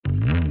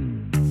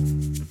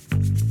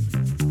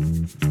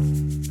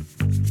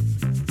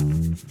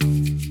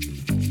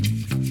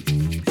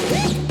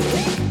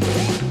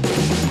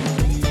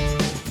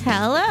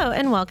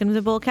welcome to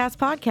the Bullcast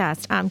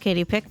Podcast. I'm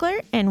Katie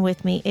Pickler, and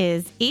with me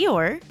is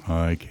Eeyore.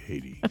 Hi,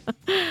 Katie.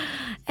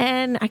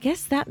 And I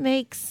guess that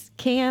makes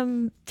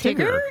Cam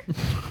Tigger?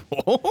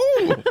 Oh,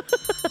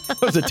 that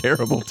was a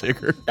terrible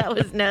Tigger. That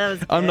was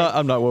good.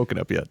 I'm not woken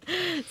up yet.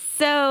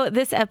 So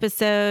this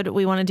episode,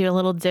 we want to do a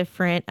little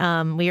different.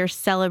 We are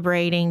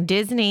celebrating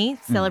Disney,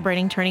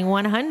 celebrating turning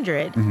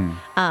 100.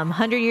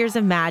 100 years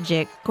of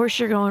magic. Of course,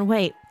 you're going,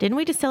 wait, didn't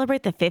we just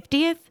celebrate the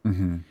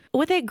 50th?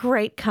 With a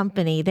great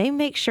company, they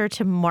make sure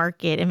to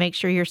market and make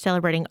sure you're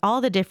celebrating all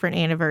the different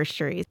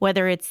anniversaries,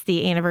 whether it's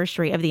the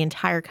anniversary of the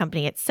entire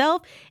company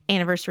itself,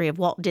 anniversary of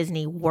Walt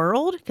Disney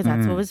World, because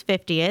that's what was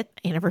 50th,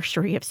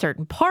 anniversary of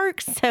certain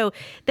parks. So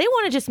they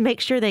want to just make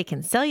sure they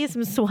can sell you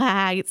some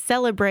swag,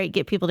 celebrate,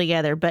 get people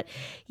together. But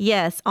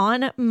yes,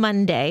 on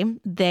Monday,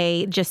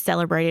 they just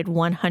celebrated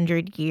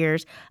 100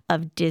 years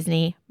of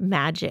Disney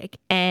magic.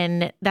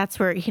 And that's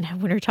where,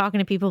 when you're talking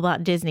to people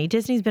about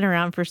Disney's been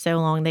around for so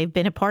long. They've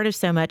been a part of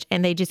so much,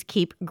 and they just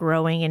keep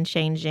growing and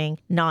changing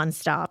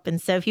nonstop.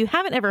 And so if you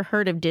haven't ever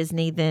heard of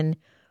Disney, then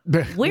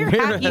where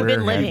have you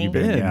been living?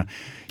 Yeah.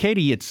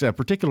 Katie, it's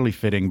particularly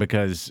fitting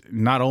because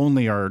not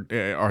only are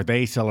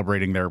they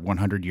celebrating their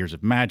 100 years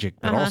of magic,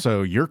 but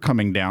also you're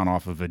coming down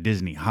off of a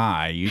Disney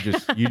high. You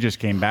just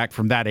came back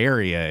from that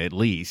area, at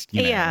least.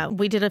 Yeah,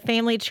 we did a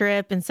family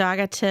trip, and so I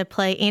got to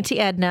play Auntie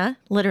Edna.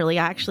 Literally,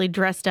 I actually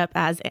dressed up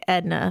as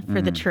Edna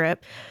for the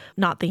trip.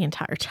 Not the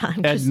entire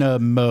time. Edna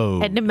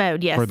Mode. Edna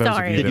Mode, yes. For those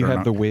Sorry. of Did you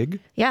have the wig?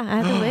 Yeah, I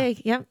had the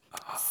wig. Yep.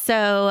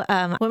 So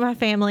with my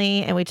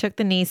family, and we took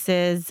the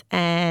nieces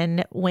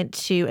and went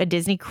to a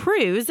Disney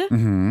cruise,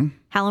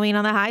 Halloween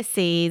on the High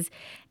Seas.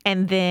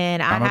 And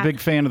then I'm a big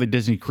fan of the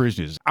Disney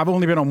cruises. I've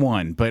only been on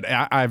one, but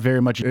I very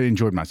much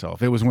enjoyed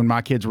myself. It was when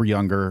my kids were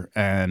younger,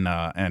 and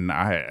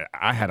I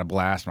had a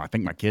blast. I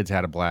think my kids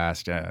had a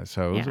blast.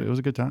 So it was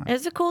a good time. It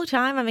was a cool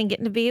time. I mean,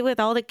 getting to be with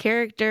all the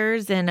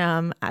characters. And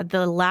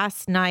the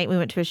last night we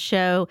went to a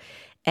show,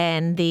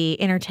 and the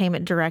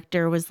entertainment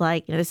director was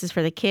like, this is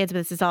for the kids, but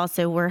this is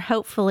also where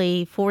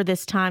hopefully for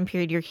this time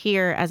period you're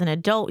here as an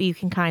adult, you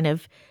can kind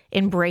of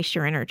embrace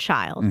your inner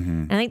child.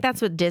 And I think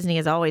that's what Disney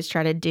has always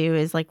tried to do,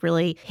 is like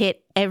really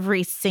hit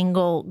every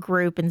single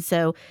group. And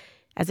so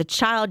as a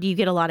child, you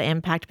get a lot of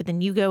impact, but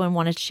then you go and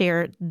want to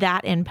share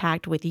that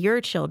impact with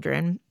your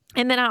children.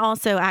 And then I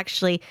also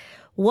actually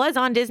was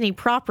on Disney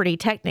property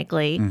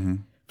technically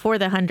for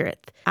the 100th.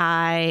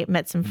 I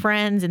met some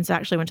friends, and so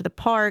actually went to the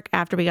park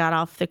after we got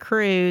off the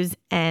cruise.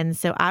 And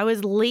so I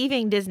was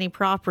leaving Disney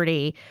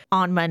property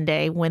on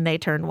Monday when they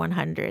turned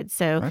 100.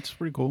 So That's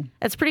pretty cool.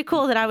 It's pretty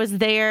cool that I was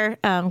there,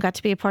 got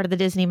to be a part of the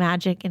Disney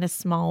magic in a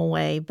small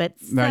way. But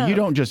Now, you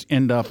don't just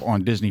end up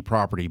on Disney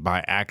property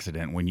by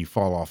accident when you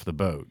fall off the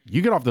boat.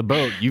 You get off the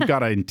boat, you've got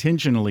to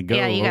intentionally go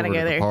you gotta over go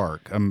to there. the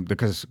park.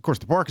 Because, of course,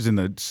 the park is in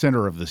the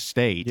center of the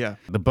state. Yeah.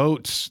 The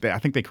boats, I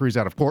think they cruise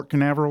out of Port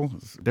Canaveral.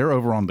 They're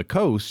over on the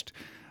coast.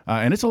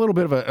 And it's a little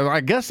bit of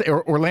I guess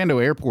Orlando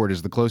Airport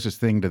is the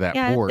closest thing to that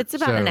port. It's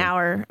about an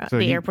hour.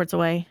 The airport's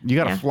away. You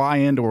got to fly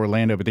into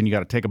Orlando, but then you got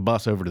to take a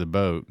bus over to the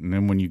boat. And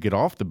then when you get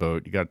off the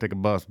boat, you got to take a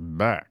bus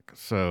back.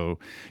 So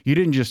you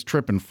didn't just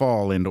trip and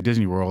fall into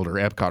Disney World or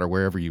Epcot or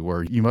wherever you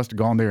were. You must have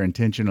gone there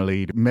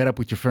intentionally, met up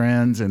with your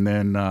friends, and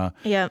then...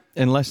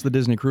 Unless the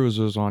Disney cruise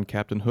was on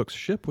Captain Hook's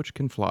ship, which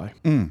can fly.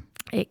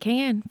 It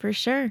can, for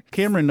sure.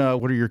 Cameron,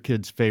 what are your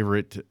kids'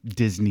 favorite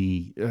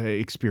Disney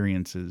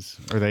experiences?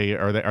 Are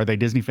they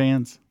Disney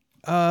fans?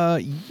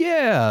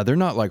 Yeah, they're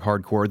not like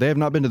hardcore. They have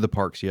not been to the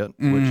parks yet,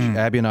 which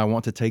Abby and I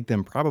want to take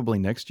them probably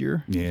next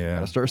year. Yeah.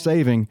 Gotta start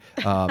saving.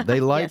 They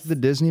like the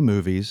Disney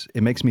movies.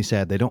 It makes me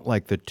sad. They don't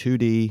like the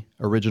 2D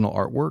original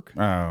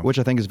artwork, which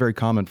I think is very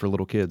common for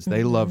little kids.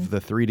 They love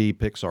the 3D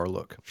Pixar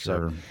look.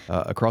 Sure. So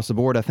across the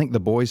board, I think the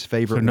boys'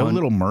 favorite So no one...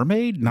 Little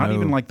Mermaid? Not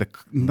even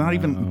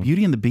even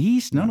Beauty and the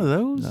Beast? None of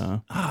those?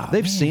 No.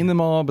 They've seen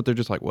them all, but they're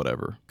just like,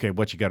 whatever. Okay,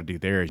 what you got to do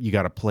there is you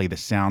got to play the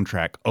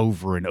soundtrack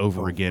over and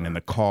over again in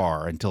the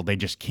car until they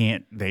just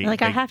can't.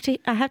 I have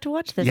to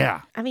watch this.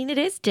 Yeah. I mean, it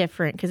is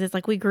different because it's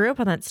like we grew up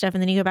on that stuff,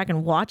 and then you go back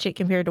and watch it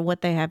compared to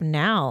what they have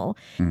now,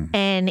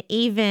 and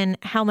even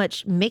how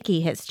much Mickey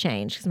has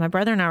changed. Because my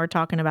brother and I were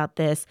talking about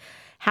this.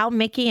 How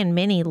Mickey and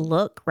Minnie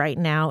look right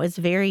now is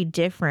very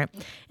different.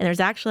 And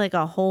there's actually like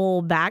a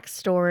whole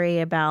backstory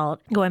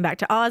about going back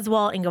to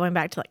Oswald and going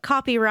back to like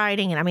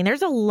copywriting. And I mean,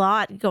 there's a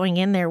lot going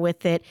in there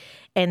with it.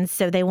 And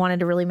so they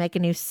wanted to really make a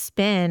new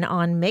spin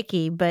on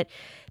Mickey, but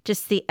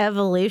just the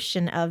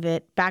evolution of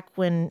it back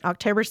when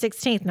October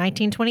 16th,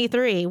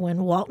 1923,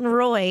 when Walt and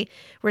Roy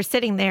were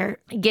sitting there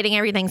getting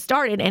everything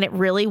started. And it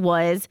really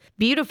was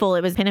beautiful.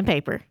 It was pen and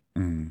paper.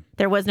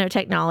 There was no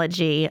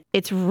technology.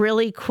 It's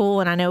really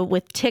cool. And I know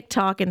with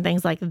TikTok and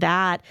things like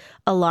that,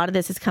 a lot of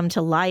this has come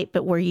to light,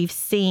 but where you've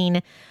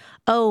seen,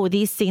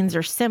 these scenes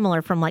are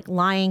similar from like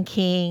Lion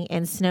King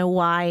and Snow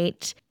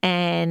White.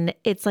 And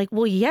it's like,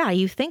 well, yeah,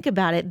 you think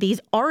about it.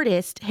 These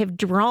artists have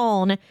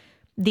drawn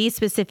these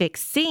specific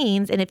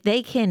scenes, and if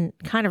they can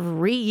kind of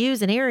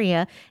reuse an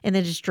area and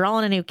then just draw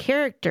on a new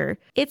character,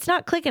 it's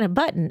not clicking a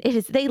button. It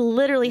is, they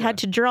literally had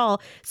to draw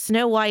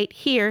Snow White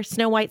here,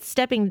 Snow White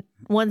stepping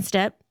one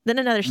step, then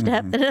another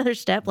step, then another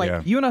step. Like,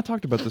 Yeah. You and I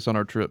talked about this on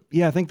our trip.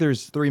 Yeah, I think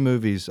there's 3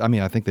 movies. I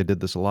mean, I think they did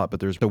this a lot, but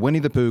there's the Winnie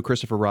the Pooh,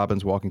 Christopher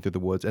Robin's walking through the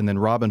woods, and then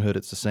Robin Hood,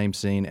 it's the same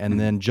scene, and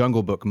then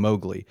Jungle Book,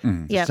 Mowgli.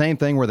 It's Yep. the same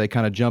thing where they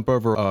kind of jump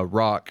over a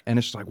rock, and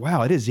it's just like,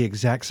 wow, it is the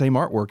exact same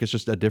artwork. It's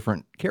just a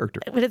different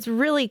character. but it's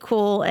really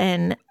cool,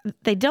 and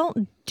they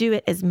don't do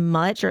it as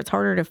much, or it's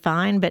harder to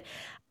find. But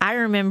I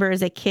remember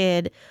as a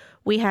kid,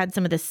 we had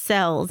some of the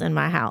cells in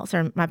my house,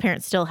 or my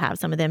parents still have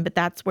some of them, but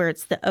that's where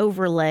it's the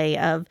overlay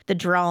of the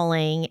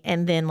drawing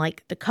and then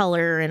like the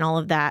color and all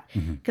of that,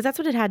 because that's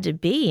what it had to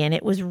be. And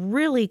it was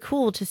really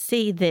cool to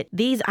see that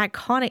these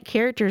iconic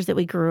characters that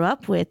we grew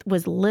up with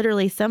was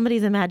literally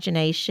somebody's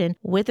imagination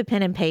with a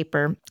pen and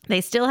paper.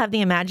 They still have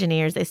the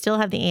Imagineers, they still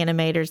have the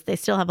animators, they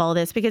still have all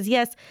this, because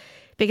yes,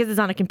 because it's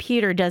on a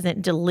computer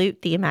doesn't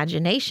dilute the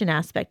imagination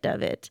aspect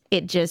of it.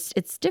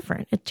 It's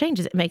different. It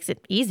changes. It makes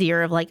it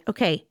easier of like,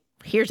 okay,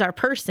 here's our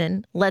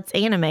person, let's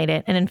animate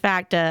it. And in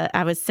fact,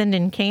 I was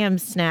sending Cam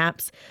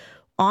snaps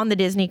on the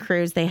Disney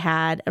cruise. They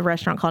had a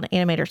restaurant called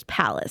Animator's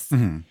Palace.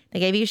 They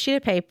gave you a sheet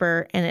of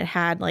paper and it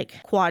had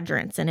like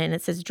quadrants in it. And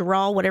it says,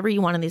 draw whatever you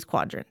want in these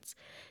quadrants.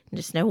 And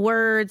just no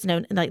words,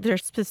 no, like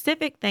there's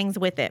specific things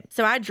with it.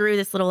 So I drew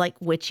this little like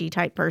witchy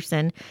type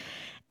person.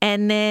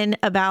 And then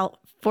about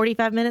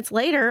 45 minutes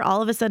later,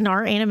 all of a sudden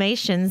our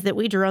animations that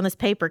we drew on this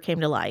paper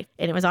came to life.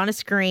 And it was on a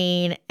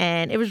screen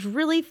and it was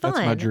really fun.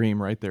 That's my dream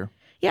right there.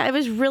 Yeah, it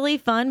was really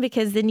fun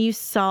because then you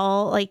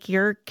saw like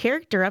your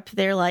character up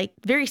there, like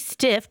very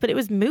stiff, but it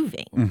was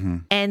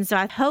moving. And so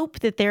I hope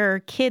that there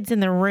are kids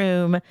in the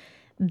room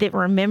that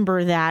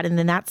remember that. And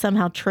then that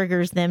somehow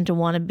triggers them to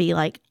want to be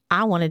like,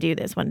 I want to do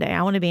this one day.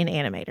 I want to be an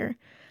animator.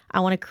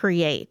 I want to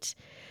create,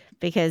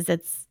 because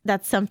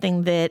that's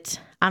something that,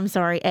 I'm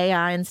sorry,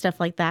 AI and stuff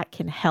like that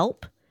can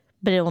help.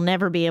 But it will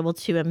never be able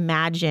to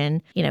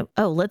imagine,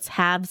 oh, let's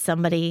have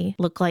somebody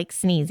look like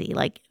Sneezy.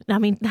 Like, I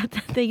mean,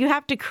 you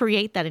have to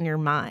create that in your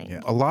mind.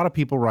 Yeah, a lot of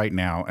people right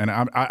now, and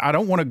I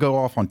don't want to go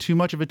off on too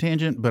much of a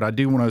tangent, but I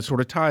do want to sort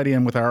of tie it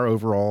in with our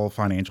overall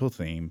financial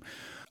theme.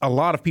 A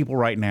lot of people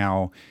right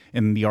now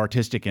in the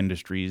artistic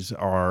industries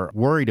are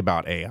worried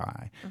about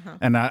AI.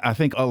 And I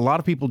think a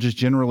lot of people just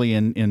generally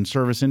in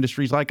service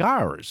industries like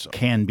ours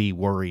can be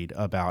worried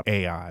about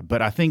AI.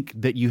 But I think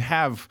that you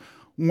have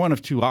one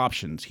of 2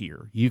 options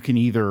here. You can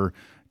either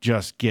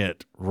just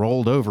get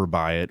rolled over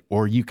by it,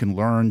 or you can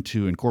learn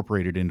to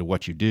incorporate it into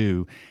what you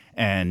do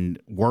and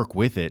work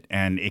with it.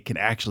 And it can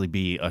actually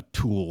be a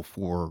tool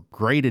for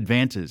great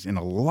advances in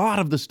a lot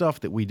of the stuff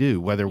that we do,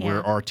 whether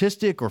we're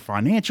artistic or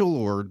financial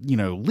or,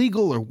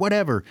 legal or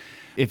whatever.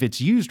 If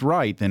it's used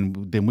right,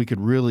 then we could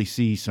really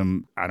see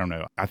some, I don't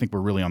know, I think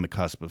we're really on the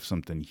cusp of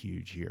something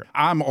huge here.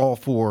 I'm all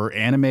for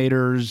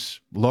animators,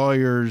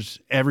 lawyers,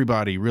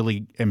 everybody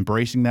really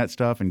embracing that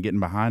stuff and getting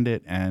behind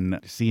it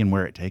and seeing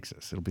where it takes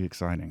us. It'll be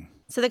exciting.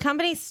 So the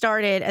company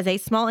started as a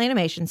small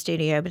animation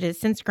studio, but has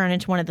since grown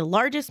into one of the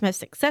largest, most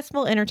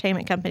successful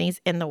entertainment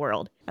companies in the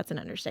world. That's an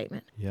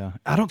understatement. Yeah.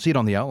 I don't see it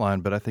on the outline,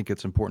 but I think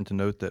it's important to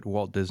note that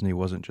Walt Disney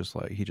wasn't just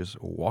like, he just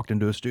walked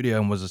into a studio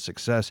and was a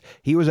success.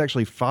 He was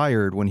actually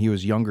fired when he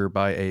was younger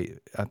by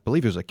I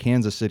believe it was a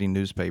Kansas City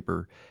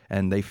newspaper,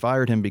 and they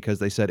fired him because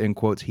they said, in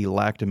quotes, he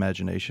lacked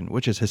imagination,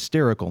 which is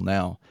hysterical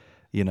now.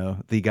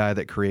 The guy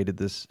that created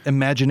this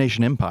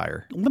imagination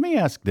empire. Let me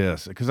ask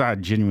this, because I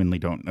genuinely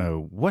don't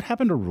know. What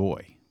happened to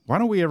Roy? Why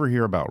don't we ever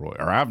hear about Roy?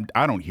 Or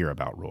I don't hear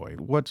about Roy.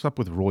 What's up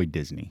with Roy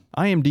Disney?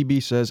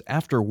 IMDb says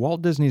after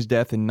Walt Disney's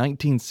death in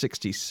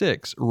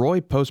 1966, Roy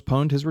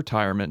postponed his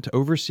retirement to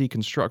oversee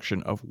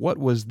construction of what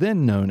was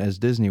then known as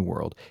Disney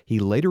World. He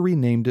later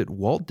renamed it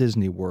Walt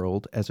Disney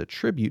World as a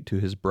tribute to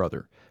his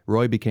brother.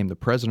 Roy became the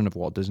president of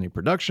Walt Disney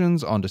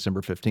Productions on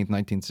December 15,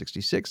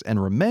 1966,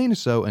 and remained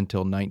so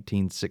until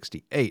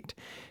 1968.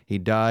 He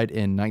died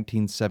in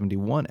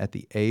 1971 at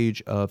the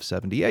age of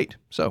 78.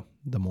 So,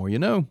 the more you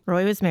know.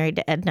 Roy was married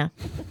to Edna.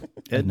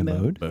 Edna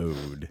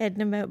Mode.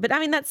 Edna Mode. But I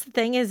mean, that's the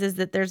thing is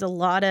that there's a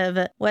lot of,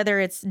 whether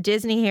it's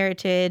Disney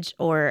heritage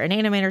or an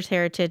animator's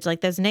heritage,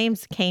 like those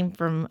names came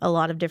from a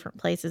lot of different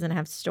places and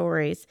have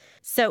stories.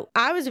 So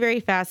I was very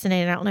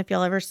fascinated. I don't know if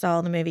y'all ever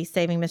saw the movie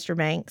Saving Mr.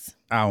 Banks.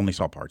 I only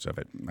saw parts of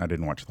it. I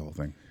didn't watch the whole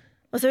thing.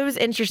 Well, so it was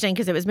interesting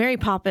because it was Mary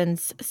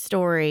Poppins'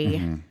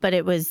 story, but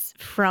it was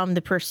from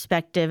the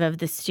perspective of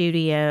the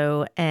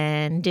studio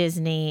and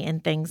Disney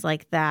and things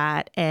like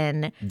that.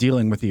 And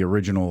dealing with the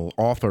original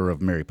author of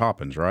Mary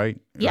Poppins,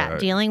 right? Yeah,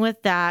 dealing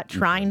with that,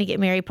 trying to get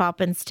Mary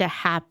Poppins to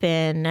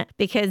happen,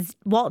 because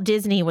Walt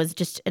Disney was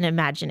just an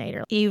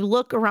imaginator. You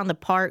look around the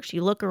parks,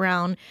 you look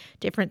around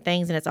different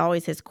things, and it's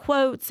always his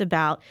quotes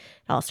about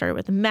it all started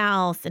with a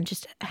mouse and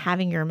just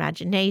having your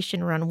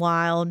imagination run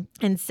wild.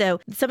 And so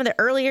some of the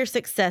earlier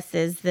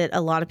successes that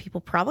a lot of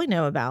people probably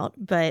know about,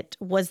 but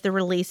was the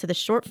release of the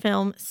short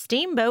film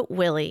Steamboat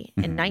Willie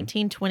in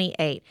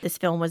 1928. This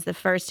film was the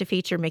first to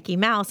feature Mickey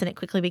Mouse, and it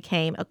quickly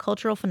became a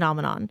cultural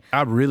phenomenon.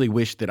 I really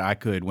wish that I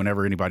could,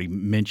 whenever anybody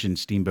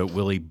mentions Steamboat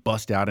Willie,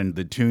 bust out into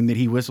the tune that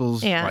he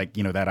whistles, like,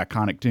 that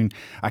iconic tune.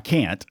 I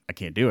can't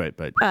do it,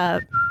 but...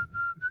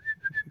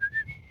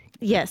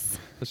 Yes.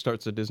 That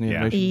starts a Disney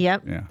animation.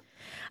 Yep. Yeah.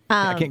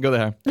 I can't go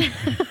there.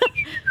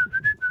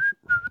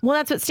 Well,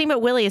 that's what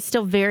Steamboat Willie is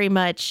still very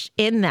much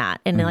in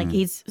that. And like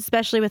he's,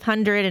 especially with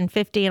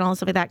 150 and all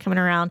stuff like that coming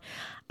around.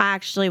 I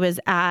actually was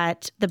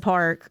at the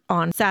park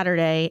on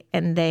Saturday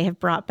and they have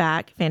brought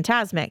back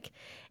Fantasmic.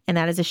 And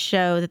that is a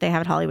show that they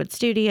have at Hollywood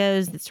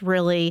Studios that's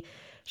really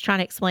trying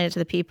to explain it to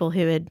the people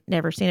who had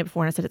never seen it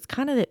before. And I said, it's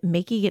kind of that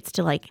Mickey gets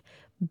to like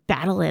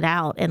battle it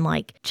out and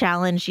like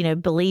challenge,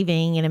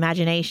 believing and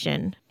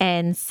imagination.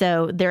 And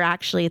so they're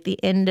actually at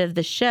the end of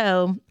the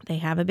show, they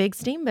have a big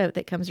steamboat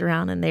that comes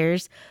around and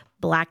there's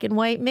black and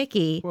white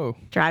Mickey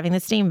driving the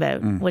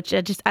steamboat, which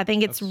I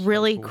think it's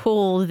really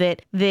cool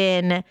that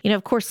then,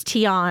 of course,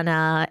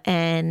 Tiana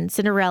and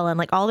Cinderella and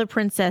like all the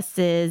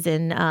princesses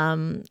and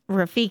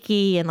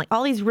Rafiki and like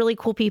all these really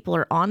cool people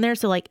are on there.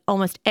 So like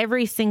almost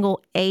every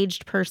single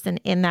aged person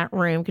in that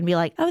room can be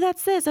like, oh,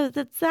 that's this, oh,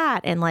 that's that.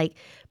 And like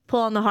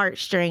pull on the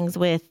heartstrings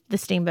with the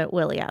Steamboat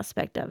Willie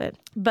aspect of it.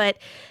 But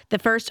the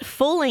first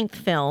full-length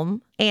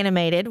film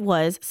animated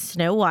was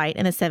Snow White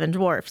and the Seven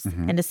Dwarfs.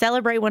 And to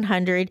celebrate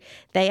 100,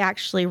 they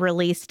actually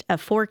released a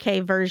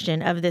 4K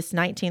version of this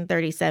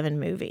 1937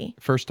 movie.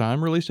 First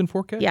time released in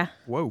 4K? Yeah.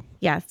 Whoa.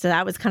 Yeah, so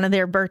that was kind of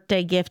their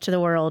birthday gift to the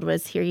world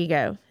was, here you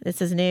go.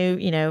 This is new,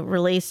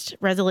 released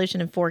resolution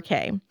in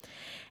 4K.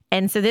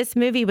 And so this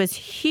movie was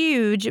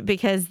huge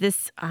because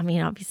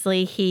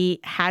obviously he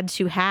had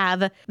to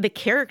have the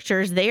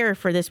characters there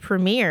for this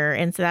premiere.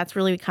 And so that's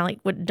really kind of like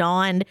what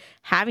dawned,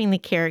 having the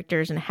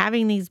characters and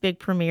having these big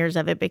premieres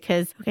of it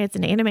because, okay, it's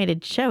an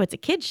animated show. It's a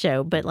kid's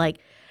show. But like,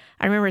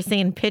 I remember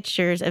seeing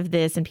pictures of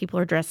this and people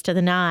are dressed to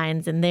the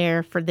nines and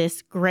there for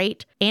this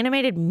great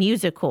animated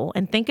musical.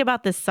 And think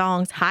about the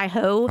songs, Hi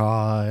Ho.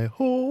 Hi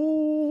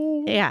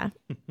ho. Yeah.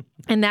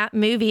 And that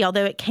movie,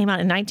 although it came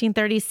out in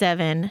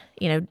 1937,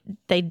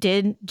 they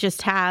did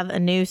just have a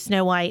new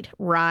Snow White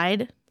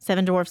ride,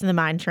 Seven Dwarfs and the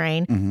Mine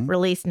Train,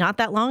 released not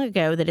that long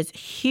ago that is a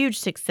huge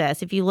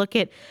success. If you look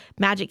at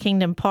Magic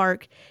Kingdom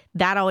Park,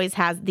 that always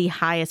has the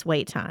highest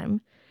wait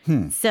time.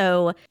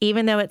 So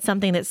even though it's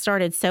something that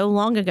started so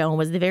long ago and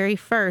was the very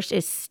first,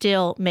 is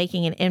still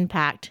making an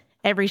impact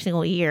every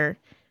single year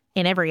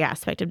in every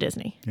aspect of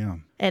Disney. Yeah.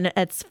 And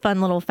it's a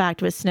fun little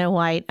fact with Snow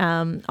White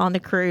on the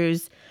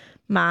cruise.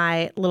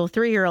 My little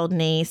 3-year-old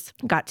niece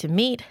got to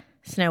meet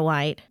Snow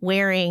White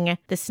wearing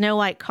the Snow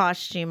White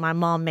costume my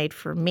mom made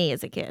for me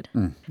as a kid.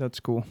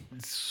 That's cool.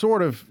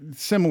 Sort of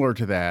similar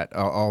to that,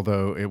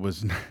 although it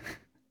was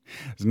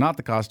it's not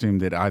the costume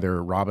that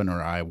either Robin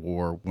or I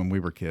wore when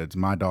we were kids.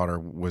 My daughter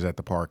was at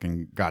the park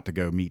and got to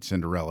go meet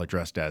Cinderella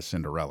dressed as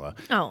Cinderella.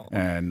 Oh.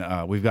 And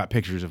we've got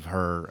pictures of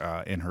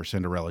her in her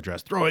Cinderella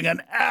dress throwing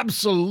an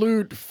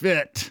absolute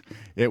fit.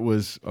 It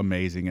was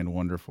amazing and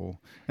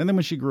wonderful. And then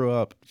when she grew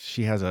up,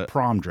 she has a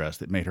prom dress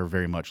that made her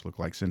very much look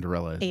like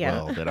Cinderella as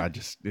well.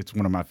 That it's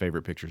one of my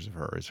favorite pictures of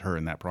her, is her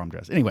in that prom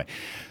dress. Anyway,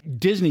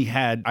 Disney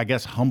had, I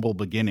guess, humble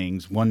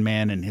beginnings, one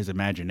man and his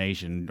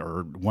imagination,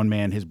 or one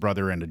man, his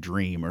brother, and a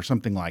dream, or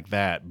something like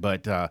that.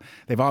 But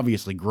they've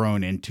obviously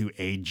grown into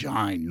a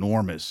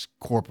ginormous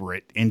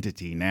corporate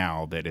entity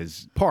now that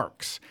is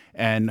parks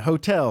and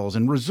hotels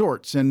and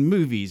resorts and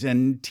movies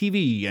and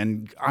TV.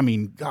 And I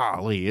mean,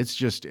 golly, it's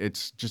just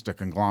a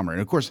conglomerate.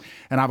 And of course,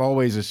 and I've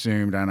always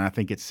assumed, and I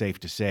think it's safe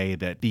to say,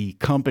 that the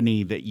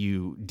company that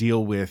you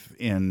deal with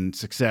in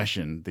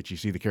Succession, that you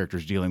see the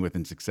characters dealing with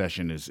in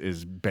Succession,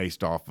 is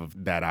based off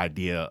of that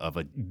idea of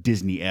a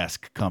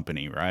Disney-esque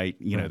company, right?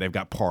 They've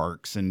got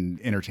parks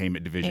and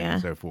entertainment division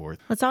and so forth.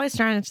 Well, it's always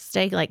trying to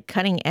stay like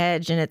cutting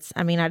edge. And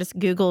I just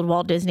Googled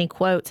Walt Disney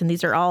quotes and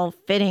these are all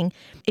fitting.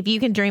 If you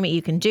can dream it,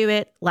 you can do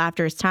it.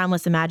 Laughter is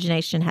timeless.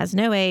 Imagination has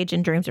no age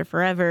and dreams are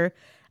forever.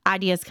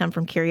 Ideas come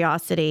from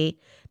curiosity.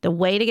 The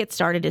way to get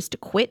started is to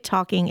quit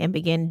talking and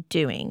begin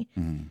doing.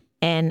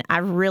 And I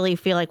really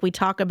feel like we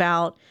talk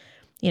about,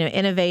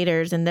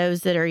 innovators and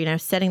those that are,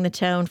 setting the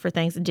tone for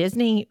things.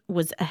 Disney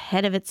was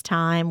ahead of its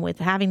time with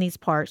having these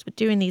parks, with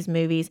doing these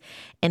movies,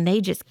 and they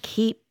just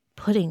keep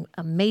putting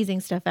amazing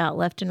stuff out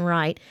left and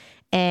right.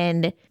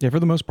 And yeah, for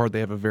the most part, they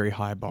have a very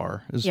high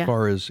bar as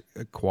far as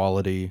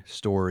quality,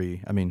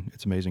 story. I mean,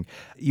 it's amazing.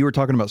 You were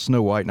talking about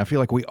Snow White, and I feel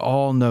like we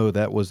all know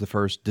that was the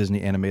first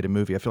Disney animated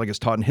movie. I feel like it's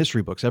taught in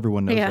history books.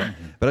 Everyone knows that.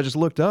 But I just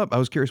looked up. I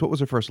was curious, what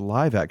was the first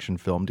live action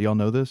film? Do y'all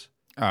know this?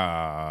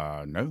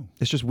 No.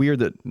 It's just weird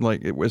that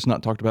it's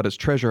not talked about as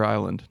Treasure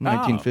Island,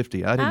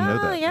 1950. I didn't know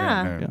that.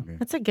 Yeah.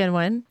 That's a good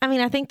one. I mean,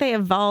 I think they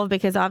evolved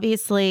because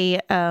obviously,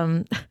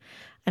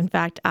 in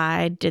fact,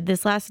 I did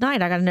this last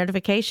night. I got a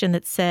notification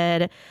that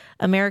said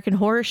American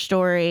Horror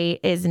Story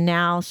is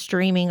now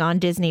streaming on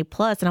Disney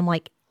Plus, and I'm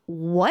like,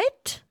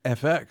 what?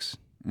 FX,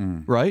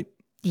 right?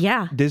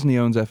 Yeah. Disney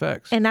owns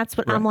FX. And that's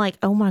what I'm like,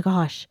 oh my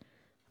gosh,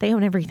 they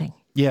own everything.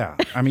 Yeah,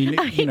 I mean,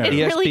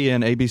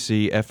 ESPN,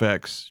 ABC,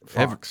 FX,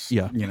 Fox,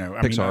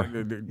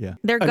 Pixar.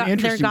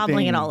 They're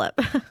gobbling it all up.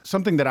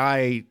 Something that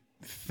I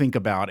think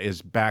about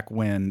is back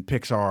when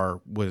Pixar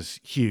was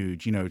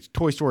huge.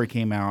 Toy Story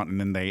came out, and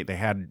then they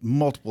had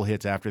multiple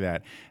hits after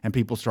that, and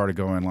people started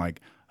going like,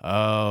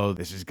 "Oh,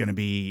 this is going to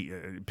be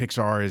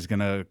Pixar is going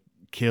to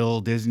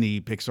kill Disney,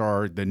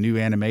 Pixar, the new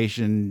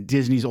animation.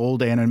 Disney's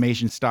old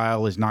animation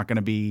style is not going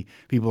to be,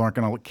 people aren't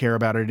going to care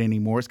about it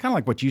anymore. It's kind of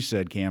like what you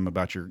said, Cam,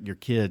 about your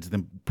kids,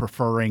 them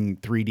preferring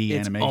 3D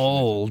It's animation.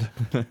 old.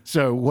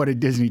 So what did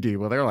Disney do?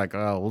 Well, they're like,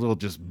 oh, we'll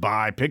just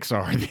buy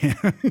Pixar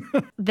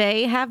then.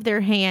 They have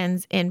their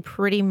hands in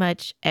pretty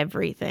much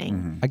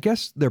everything. I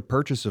guess their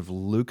purchase of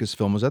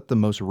Lucasfilm, was that the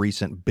most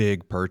recent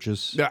big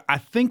purchase? I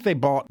think they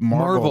bought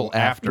Marvel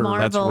after.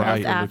 Marvel That's right.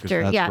 is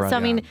after. That's Yeah. right, So, I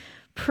mean, yeah.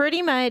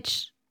 pretty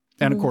much.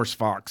 And of course,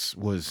 Fox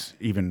was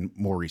even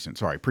more recent.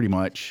 Sorry, pretty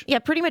much. Yeah,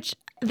 pretty much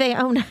they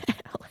own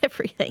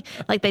everything.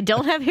 Like they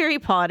don't have Harry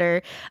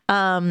Potter.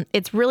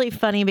 It's really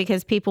funny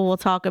because people will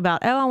talk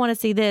about, oh, I want to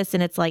see this.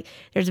 And it's like,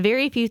 there's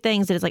very few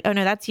things that it's like, oh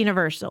no, that's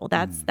Universal.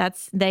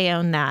 That's they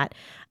own that.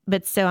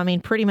 But so, I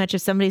mean, pretty much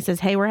if somebody says,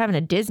 hey, we're having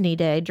a Disney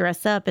day,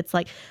 dress up, it's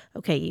like,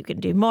 okay, you can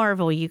do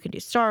Marvel, you can do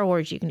Star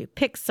Wars, you can do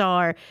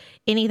Pixar,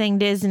 anything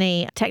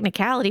Disney.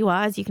 Technicality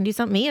wise, you can do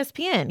something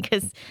ESPN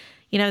because,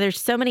 you know,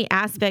 there's so many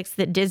aspects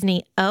that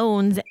Disney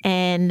owns.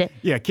 And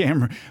Yeah,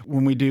 Cameron,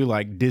 when we do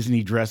like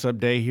Disney dress up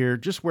day here,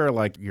 just wear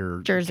like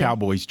your Jersey.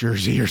 Cowboys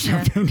jersey or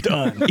something.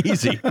 Done.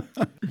 Easy.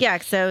 yeah,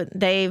 so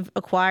they've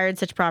acquired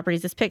such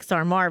properties as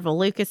Pixar, Marvel,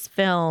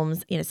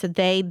 Lucasfilms, you know, so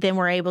they then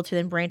were able to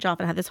then branch off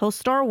and have this whole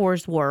Star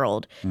Wars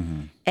world.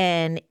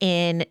 And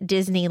in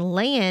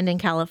Disneyland in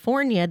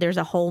California, there's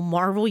a whole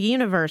Marvel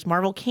universe,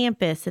 Marvel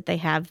campus that they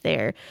have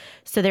there.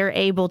 So they're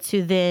able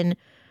to then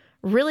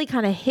really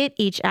kind of hit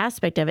each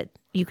aspect of it.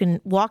 You can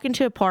walk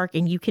into a park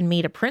and you can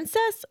meet a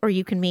princess or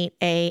you can meet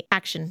a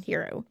action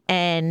hero.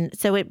 And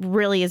so it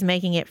really is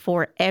making it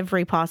for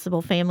every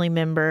possible family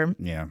member.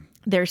 Yeah.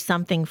 There's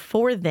something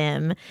for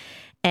them.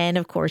 And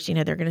of course, you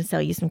know, they're going to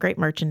sell you some great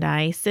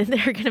merchandise and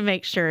they're going to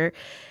make sure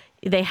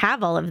they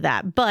have all of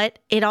that. But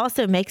it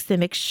also makes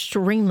them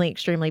extremely,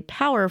 extremely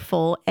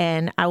powerful.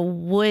 And I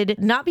would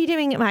not be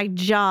doing my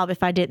job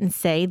if I didn't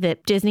say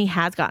that Disney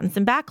has gotten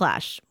some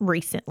backlash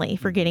recently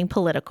for getting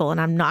political.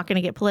 And I'm not going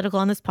to get political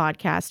on this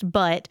podcast,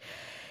 but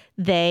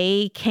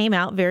they came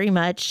out very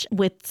much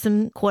with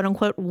some quote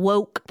unquote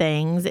woke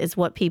things is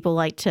what people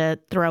like to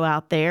throw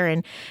out there.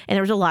 And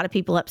there was a lot of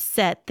people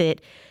upset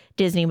that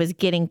Disney was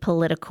getting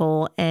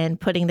political and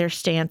putting their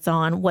stance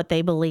on what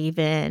they believe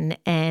in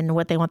and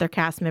what they want their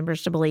cast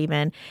members to believe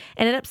in.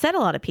 And it upset a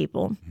lot of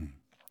people.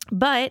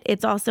 But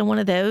it's also one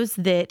of those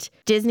that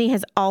Disney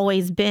has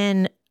always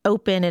been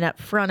open and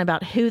upfront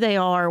about who they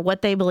are,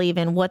 what they believe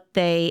in, what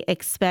they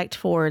expect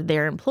for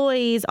their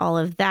employees, all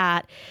of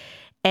that.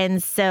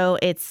 And so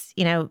it's,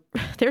 you know,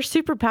 they're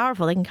super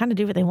powerful. They can kind of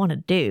do what they want to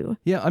do.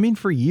 Yeah, I mean,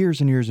 for years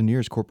and years and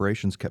years,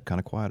 corporations kept kind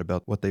of quiet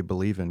about what they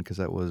believe in because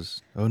that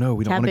was, oh no,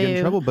 we don't want to get in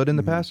Taboo. trouble. But in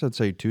the past, I'd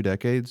say 2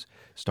 decades,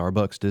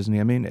 Starbucks, Disney,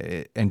 I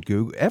mean, and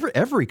Google,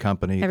 every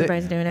company.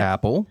 Everybody's doing it.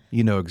 Apple,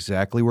 you know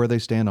exactly where they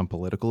stand on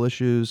political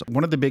issues.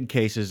 One of the big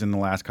cases in the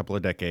last couple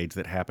of decades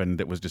that happened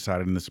that was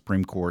decided in the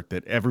Supreme Court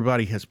that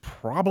everybody has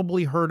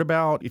probably heard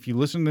about, if you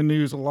listen to the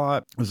news a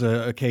lot, was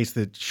a case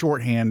that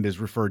shorthand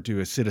is referred to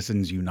as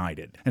Citizens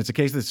United. And it's a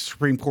case that the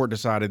Supreme Court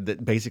decided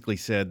that basically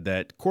said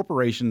that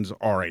corporations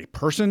are a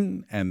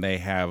person and they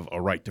have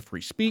a right to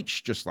free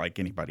speech just like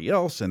anybody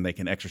else, and they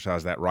can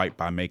exercise that right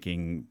by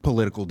making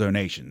political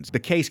donations. The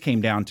case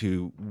came down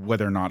to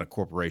whether or not a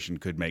corporation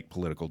could make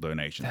political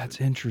donations. That's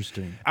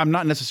interesting. I'm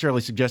not necessarily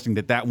suggesting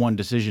that that one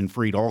decision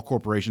freed all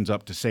corporations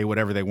up to say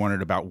whatever they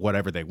wanted about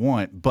whatever they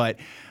want, but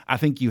I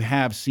think you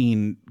have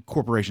seen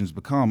corporations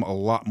become a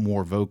lot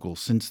more vocal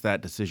since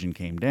that decision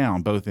came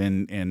down, both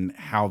in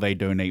how they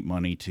donate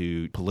money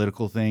to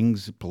political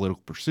things,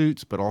 political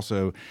pursuits, but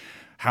also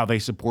how they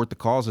support the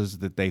causes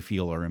that they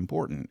feel are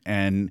important.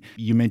 And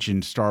you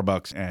mentioned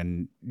Starbucks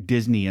and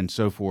Disney and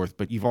so forth,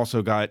 but you've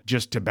also got,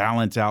 just to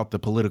balance out the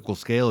political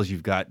scales,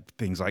 you've got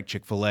things like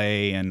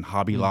Chick-fil-A and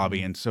Hobby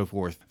Lobby and so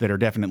forth that are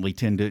definitely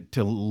tend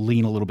to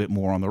lean a little bit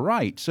more on the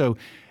right. So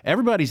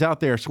everybody's out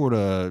there sort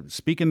of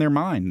speaking their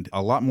mind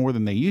a lot more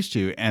than they used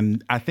to.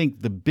 And I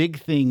think the big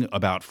thing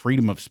about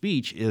freedom of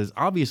speech is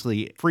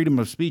obviously freedom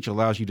of speech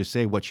allows you to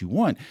say what you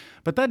want,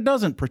 but that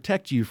doesn't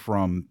protect you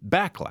from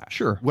backlash.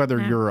 Sure.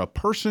 Whether you're a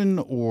person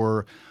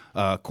or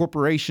a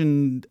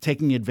corporation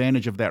taking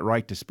advantage of that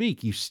right to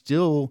speak, you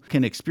still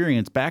can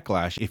experience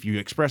backlash if you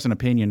express an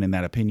opinion and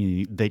that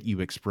opinion that you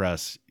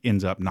express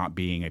ends up not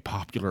being a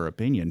popular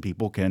opinion.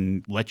 People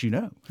can let you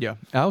know. Yeah.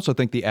 I also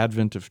think the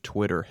advent of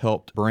Twitter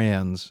helped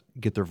brands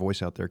get their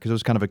voice out there because it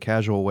was kind of a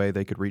casual way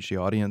they could reach the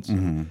audience.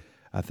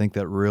 I think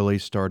that really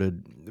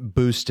started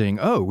boosting,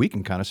 oh, we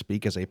can kind of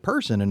speak as a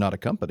person and not a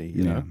company,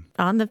 you know?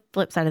 On the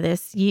flip side of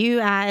this, you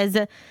as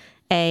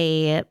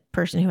a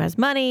person who has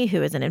money,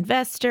 who is an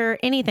investor,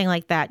 anything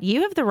like that,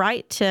 you have the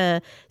right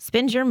to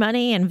spend your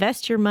money,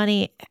 invest your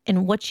money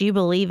in what you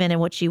believe in and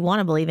what you want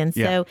to believe in.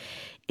 Yeah. So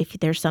if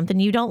there's something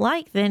you don't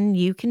like, then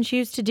you can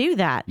choose to do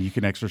that. You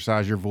can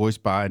exercise your voice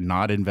by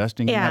not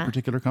investing in that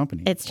particular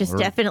company. It's just Or-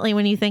 definitely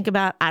when you think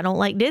about, I don't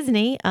like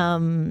Disney,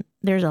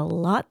 there's a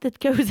lot that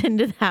goes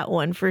into that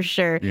one for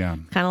sure. Yeah.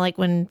 Kind of like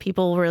when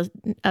people were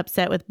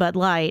upset with Bud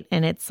Light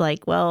and it's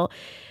like, well,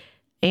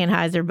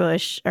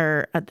 Anheuser-Busch,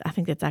 or I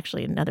think that's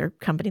actually another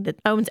company that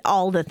owns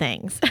all the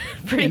things,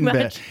 pretty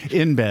much.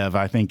 InBev,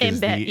 I think, is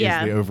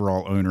the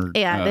overall owner.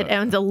 Yeah, that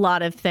owns a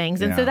lot of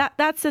things. And so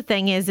that's the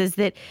thing is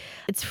that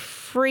it's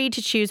free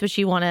to choose what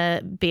you want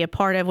to be a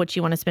part of, what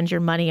you want to spend your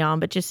money on.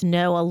 But just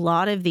know a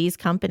lot of these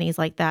companies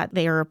like that,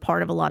 they are a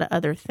part of a lot of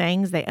other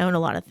things. They own a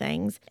lot of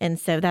things. And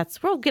so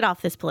we'll get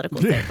off this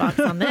political soapbox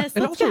on this.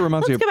 Let's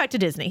go back to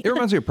Disney. It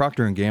reminds me of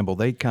Procter & Gamble.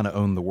 They kind of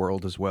own the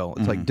world as well.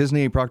 It's like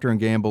Disney, Procter &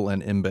 Gamble,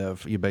 and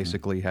InBev. You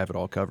basically have it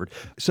all covered.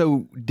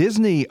 So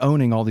Disney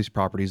owning all these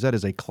properties, that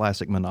is a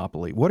classic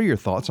monopoly. What are your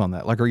thoughts on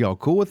that? Like, are y'all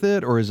cool with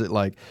it? Or is it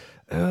like,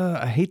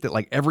 I hate that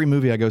like every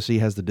movie I go see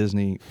has the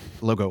Disney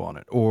logo on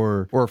it?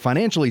 Or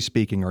financially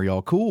speaking, are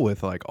y'all cool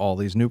with like all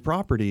these new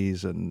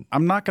properties? And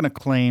I'm not going to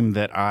claim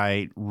that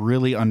I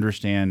really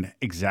understand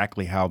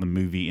exactly how the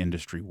movie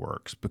industry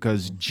works,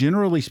 because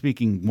generally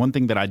speaking, one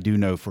thing that I do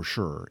know for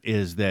sure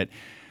is that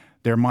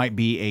there might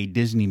be a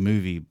Disney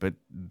movie, but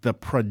the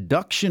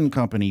production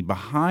company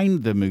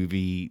behind the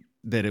movie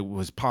that it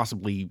was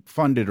possibly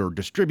funded or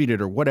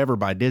distributed or whatever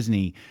by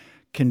Disney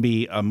can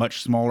be a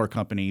much smaller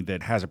company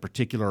that has a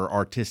particular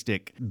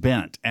artistic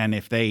bent. And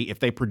if they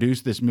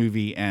produce this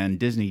movie and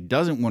Disney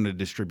doesn't want to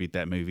distribute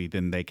that movie,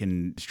 then they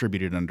can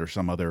distribute it under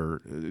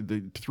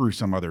through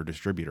some other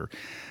distributor.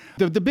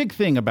 The big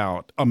thing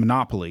about a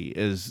monopoly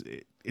is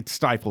it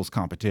stifles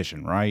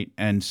competition, right?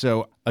 And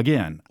so,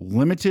 again,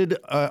 limited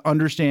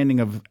understanding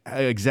of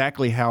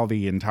exactly how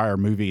the entire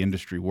movie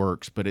industry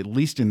works, but at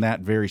least in that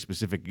very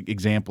specific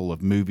example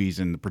of movies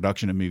and the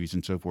production of movies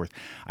and so forth,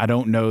 I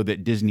don't know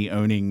that Disney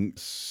owning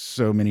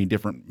so many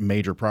different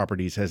major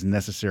properties has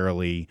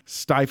necessarily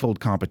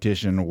stifled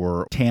competition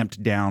or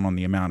tamped down on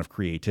the amount of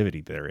creativity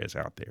there is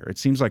out there. It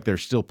seems like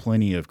there's still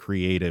plenty of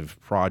creative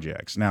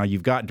projects. Now,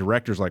 you've got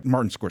directors like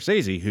Martin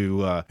Scorsese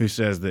who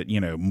says that,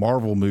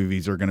 Marvel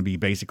movies are going to be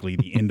basically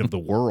the end of the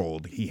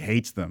world. He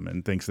hates them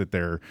and thinks that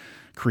they're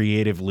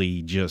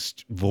creatively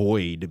just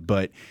void.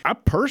 But I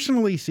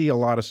personally see a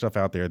lot of stuff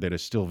out there that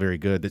is still very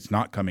good that's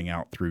not coming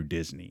out through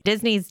Disney.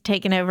 Disney's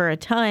taken over a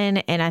ton,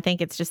 and I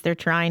think it's just they're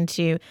trying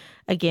to,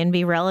 again,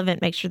 be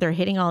relevant, make sure they're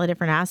hitting all the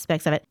different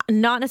aspects of it.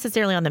 Not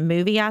necessarily on the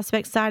movie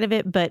aspect side of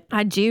it, but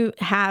I do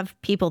have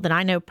people that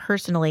I know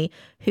personally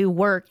who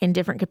work in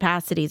different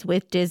capacities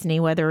with Disney,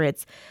 whether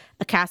it's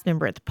a cast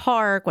member at the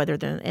park, whether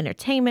they're the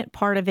entertainment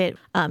part of it,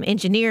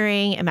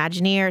 engineering,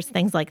 Imagineers,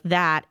 things like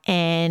that.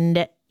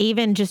 And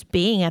even just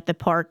being at the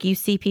park, you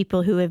see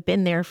people who have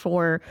been there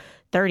for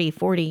 30,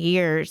 40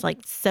 years, like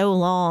so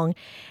long.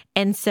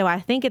 And so I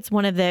think it's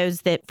one of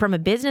those that from a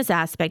business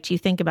aspect, you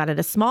think about it,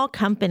 a small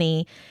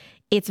company,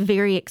 it's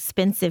very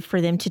expensive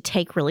for them to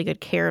take really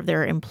good care of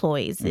their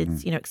employees.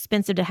 It's,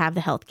 expensive to have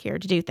the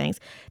healthcare, to do things.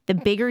 The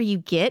bigger you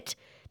get,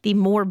 the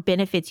more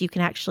benefits you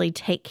can actually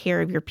take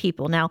care of your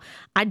people. Now,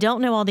 I don't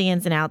know all the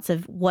ins and outs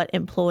of what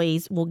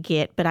employees will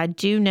get, but I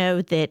do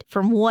know that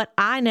from what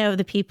I know,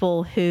 the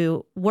people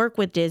who work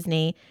with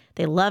Disney,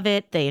 they love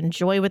it. They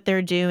enjoy what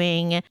they're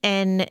doing.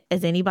 And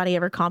has anybody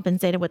ever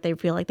compensated what they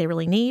feel like they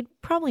really need?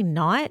 Probably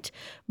not.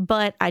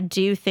 But I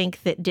do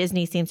think that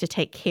Disney seems to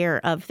take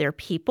care of their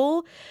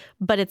people.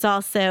 But it's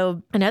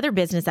also another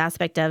business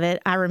aspect of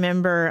it. I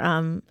remember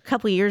a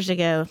couple years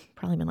ago,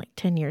 probably been like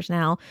 10 years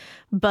now,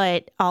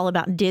 but all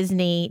about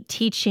Disney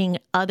teaching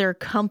other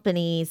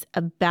companies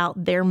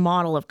about their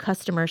model of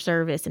customer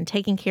service and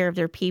taking care of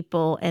their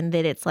people. And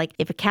that it's like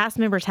if a cast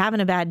member's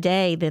having a bad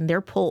day, then they're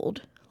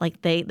pulled.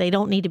 Like they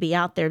don't need to be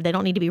out there. They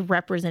don't need to be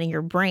representing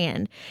your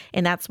brand.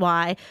 And that's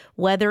why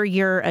whether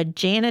you're a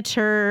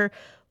janitor,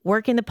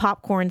 working the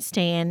popcorn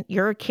stand,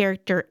 you're a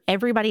character,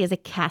 everybody is a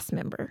cast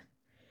member.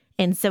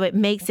 And so it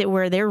makes it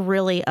where they're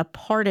really a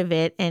part of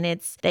it. And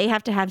they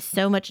have to have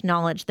so much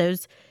knowledge.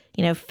 Those,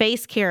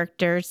 face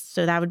characters,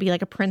 so that would be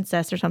like a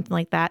princess or something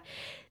like that.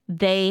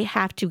 They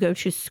have to go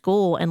to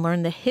school and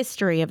learn the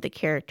history of the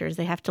characters.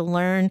 They have to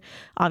learn,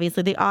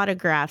 obviously, the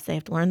autographs. They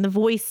have to learn the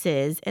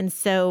voices. And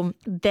so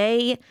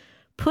they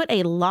put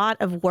a lot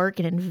of work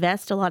and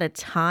invest a lot of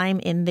time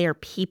in their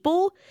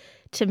people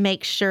to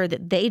make sure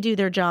that they do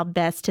their job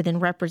best to then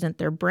represent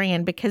their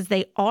brand, because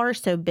they are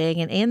so big.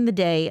 And in the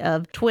day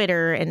of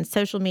Twitter and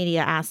social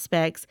media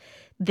aspects,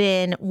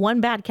 then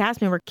one bad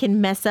cast member can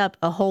mess up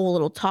a whole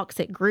little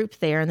toxic group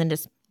there and then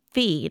just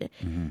feed.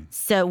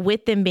 So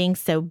with them being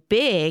so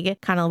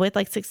big, kind of with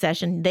like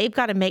Succession, they've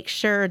got to make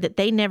sure that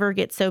they never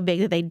get so big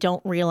that they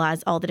don't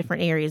realize all the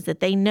different areas,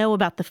 that they know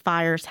about the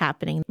fires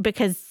happening,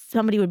 because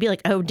somebody would be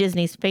like, oh,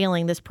 Disney's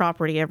failing this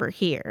property over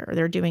here, or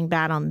they're doing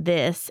bad on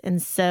this.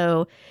 And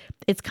so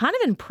it's kind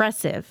of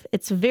impressive.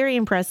 It's very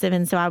impressive.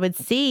 And so I would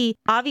see,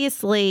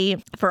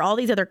 obviously, for all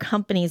these other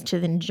companies to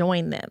then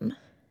join them,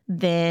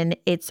 then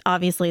it's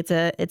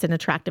an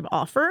attractive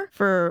offer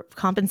for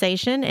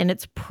compensation. And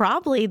it's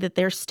probably that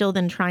they're still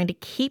then trying to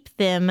keep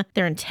their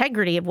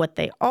integrity of what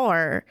they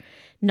are,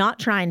 not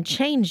try and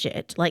change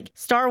it. Like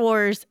Star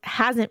Wars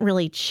hasn't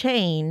really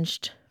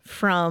changed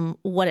from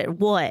what it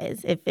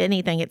was. If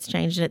anything, it's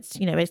changed,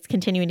 and it's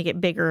continuing to get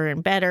bigger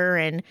and better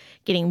and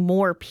getting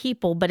more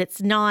people. But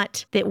it's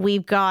not that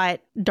we've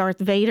got Darth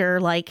Vader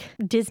like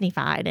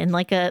Disney-fied and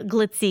like a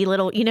glitzy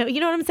little, you know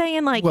what I'm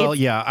saying? Like, well,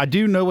 yeah, I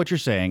do know what you're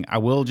saying. I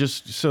will,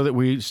 just so that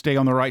we stay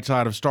on the right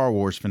side of Star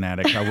Wars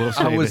fanatic, I will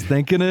say I was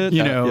thinking it.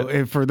 You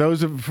know, for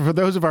those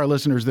of our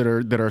listeners that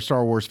are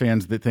Star Wars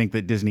fans that think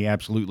that Disney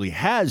absolutely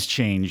has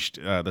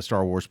changed the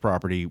Star Wars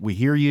property, we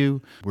hear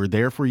you. We're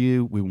there for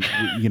you. We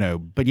you know,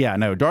 but yeah,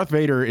 no, Darth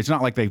Vader. It's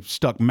not like they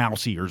stuck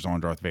mouse ears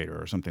on Darth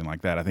Vader or something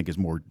like that. I think is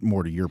more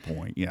to your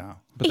point. Yeah.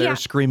 But they're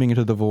screaming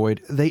into the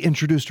void. They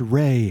introduced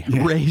Rey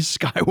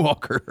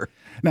Skywalker.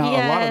 Now,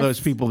 a lot of those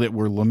people that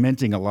were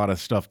lamenting a lot of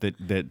stuff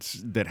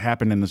that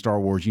happened in the Star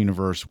Wars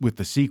universe with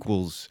the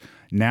sequels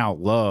now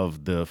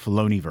love the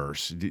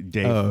Filoni-verse.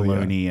 Dave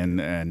Filoni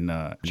and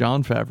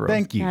Jon Favreau.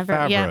 Thank you,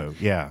 Favreau.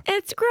 Yeah.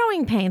 It's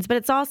growing pains, but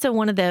it's also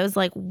one of those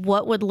like,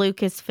 what would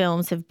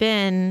Lucasfilms have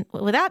been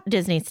without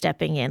Disney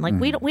stepping in? Like,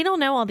 we don't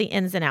know all the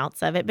ins and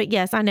outs of it, but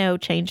yes, I know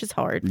change is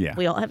hard. Yeah.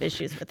 We all have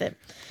issues with it.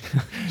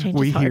 Change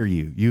We is hard. hear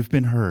you. You've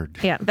been heard.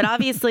 Yeah, but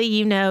obviously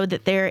you know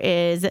that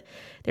there's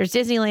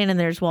Disneyland and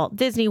there's Walt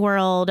Disney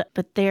World,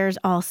 but there's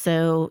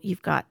also,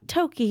 you've got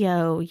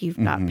Tokyo,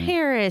 you've got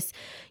Paris,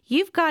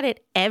 you've got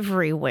it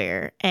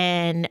everywhere,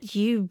 and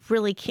you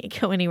really can't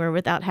go anywhere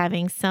without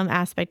having some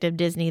aspect of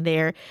Disney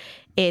there.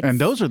 And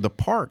those are the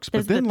parks.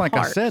 But then, like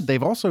parks. I said,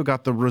 they've also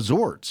got the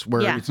resorts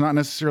where it's not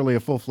necessarily a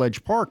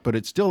full-fledged park, but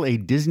it's still a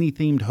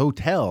Disney-themed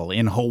hotel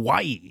in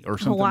Hawaii or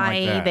something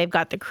like that. They've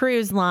got the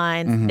cruise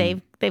lines.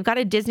 They've got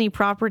a Disney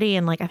property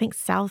in like, I think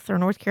South or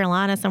North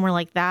Carolina, somewhere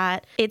like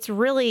that. It's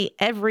really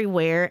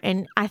everywhere.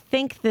 And I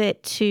think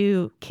that,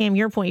 to Cam,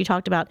 your point, you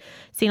talked about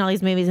seeing all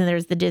these movies and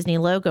there's the Disney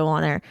logo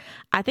on there.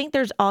 I think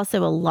there's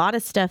also a lot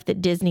of stuff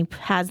that Disney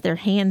has their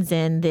hands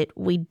in that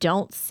we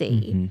don't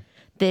see.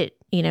 That,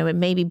 you know, it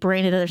may be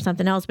branded or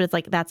something else, but it's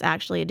like, that's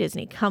actually a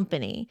Disney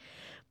company.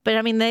 But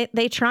I mean,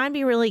 they try and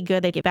be really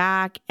good. They get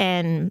back.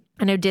 And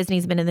I know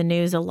Disney's been in the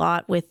news a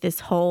lot with this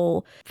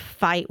whole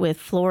fight with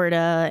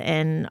Florida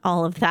and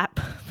all of that.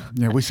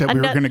 Yeah, we said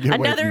we were going to get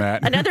away from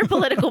that. Another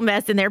political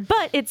mess in there.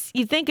 But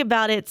you think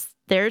about it,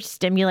 they're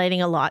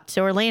stimulating a lot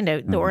to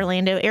Orlando, the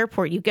Orlando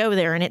airport. You go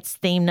there and it's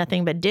themed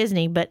nothing but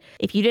Disney. But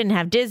if you didn't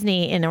have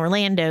Disney in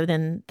Orlando,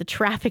 then the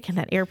traffic in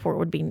that airport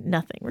would be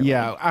nothing, really.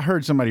 Yeah, I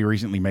heard somebody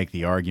recently make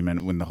the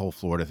argument when the whole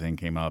Florida thing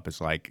came up. It's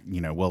like,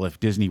 you know, well, if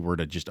Disney were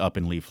to just up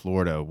and leave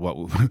Florida,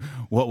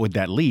 what would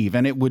that leave?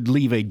 And it would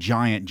leave a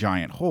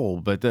giant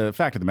hole. But the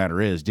fact of the matter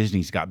is,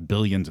 Disney's got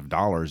billions of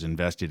dollars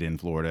invested in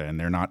Florida, and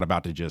they're not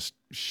about to just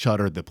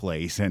shutter the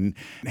place and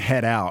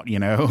head out, you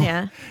know?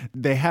 Yeah.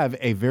 They have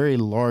a very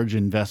large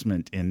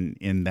investment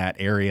in that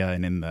area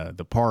and in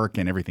the park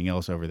and everything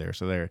else over there.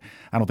 So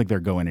I don't think they're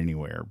going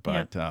anywhere.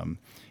 But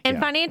and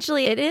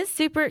financially, it is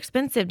super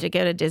expensive to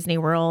go to Disney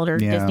World or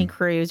Disney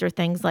Cruise or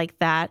things like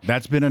that.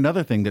 That's been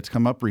another thing that's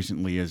come up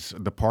recently is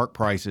the park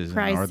prices.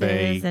 Are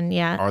they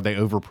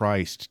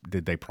overpriced?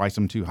 Did they price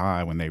them too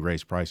high when they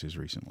raised prices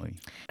recently?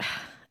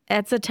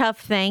 It's a tough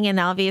thing.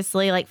 And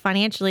obviously, like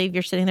financially, if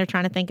you're sitting there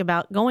trying to think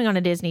about going on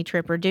a Disney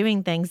trip or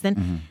doing things,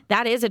 then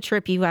that is a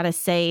trip you got to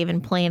save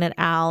and plan it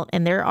out.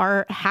 And there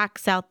are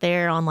hacks out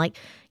there on like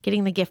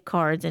getting the gift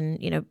cards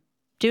and, you know,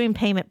 doing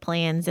payment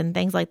plans and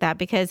things like that.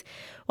 Because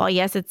while,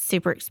 yes, it's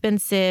super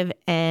expensive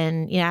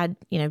and,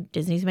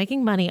 Disney's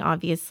making money,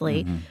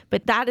 obviously,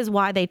 but that is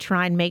why they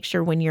try and make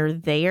sure when you're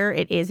there,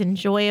 it is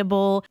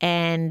enjoyable.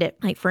 And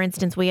like, for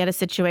instance, we had a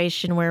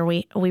situation where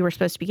we were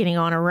supposed to be getting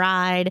on a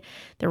ride.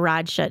 The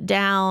ride shut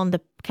down. The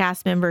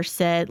cast member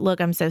said, look,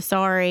 I'm so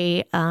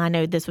sorry. I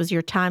know this was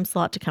your time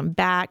slot to come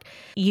back.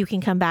 You can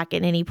come back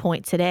at any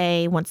point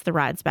today once the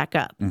ride's back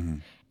up.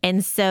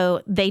 And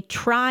so they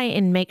try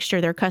and make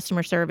sure their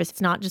customer service,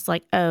 it's not just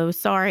like, oh,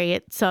 sorry,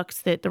 it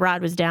sucks that the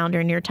ride was down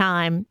during your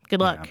time. Good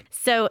luck. Yeah.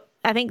 So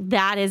I think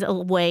that is a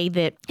way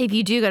that if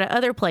you do go to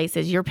other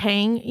places, you're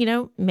paying,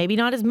 maybe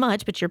not as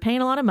much, but you're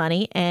paying a lot of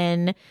money,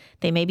 and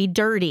they may be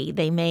dirty.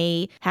 They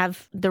may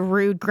have the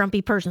rude,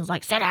 grumpy persons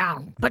like, sit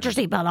down, put your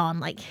seatbelt on.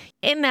 Like,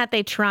 in that,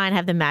 they try and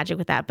have the magic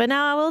with that. But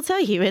now I will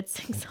tell you, it's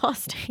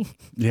exhausting.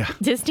 Yeah.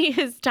 Disney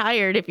is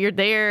tired. If you're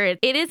there, it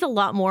is a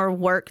lot more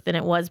work than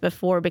it was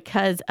before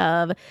because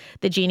of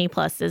the Genie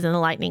Pluses and the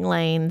Lightning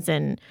Lanes.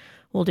 And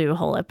we'll do a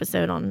whole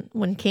episode on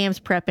when Cam's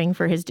prepping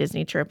for his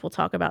Disney trip. We'll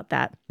talk about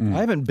that. I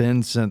haven't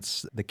been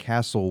since the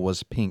castle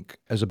was pink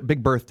as a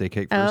big birthday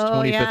cake for his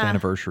 25th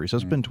anniversary. So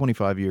it's been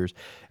 25 years.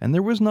 And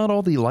there was not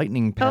all the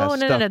lightning pass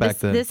stuff back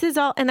then. This is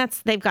all, and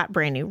they've got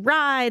brand new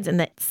rides. And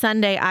that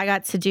Sunday, I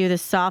got to do the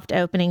soft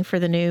opening for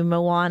the new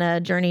Moana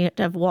Journey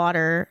of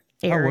Water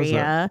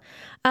area.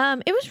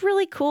 It was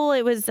really cool.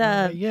 It was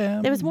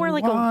it was more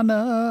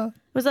Moana.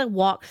 It was a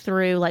walk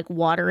through like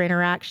water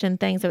interaction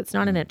thing. So it's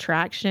not an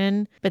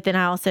attraction. But then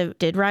I also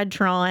did ride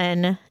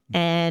Tron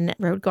and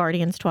rode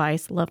Guardians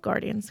twice. Love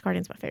Guardians.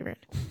 Guardians my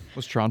favorite.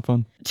 Was Tron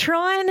fun?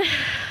 Tron.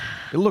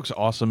 It looks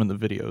awesome in the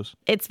videos.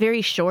 It's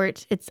very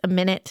short. It's a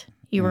minute.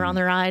 You were on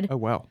the ride. Oh,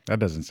 wow. That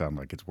doesn't sound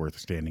like it's worth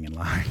standing in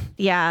line.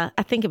 Yeah,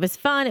 I think it was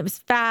fun. It was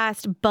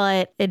fast,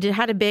 but it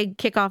had a big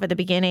kickoff at the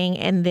beginning,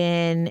 and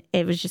then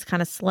it was just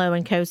kind of slow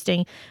and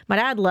coasting. My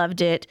dad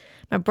loved it.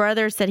 My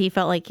brother said he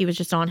felt like he was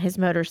just on his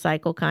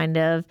motorcycle, kind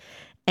of.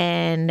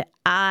 And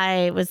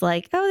I was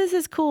like, oh, this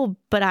is cool,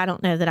 but I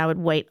don't know that I would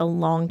wait a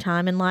long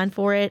time in line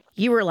for it.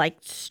 You were like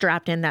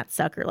strapped in that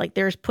sucker. Like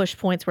there's push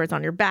points where it's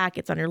on your back,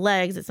 it's on your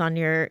legs, it's on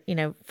your,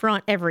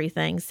 front,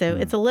 everything. So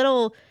it's a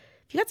little,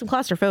 if you got some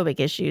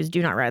claustrophobic issues,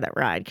 do not ride that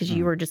ride because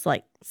you were just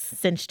like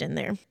cinched in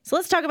there. So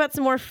let's talk about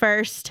some more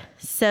first.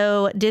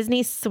 So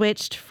Disney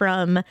switched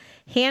from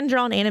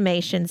hand-drawn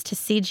animations to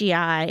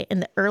CGI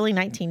in the early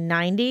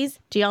 1990s.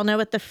 Do y'all know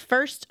what the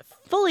first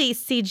fully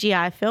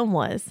CGI film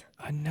was?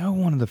 I know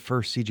one of the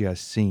first CGI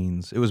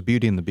scenes. It was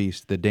Beauty and the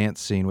Beast, the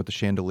dance scene with the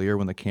chandelier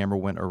when the camera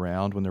went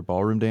around when they're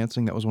ballroom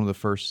dancing. That was one of the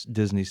first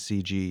Disney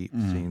CG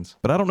scenes.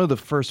 But I don't know the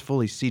first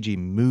fully CG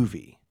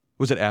movie.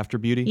 Was it after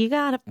Beauty? You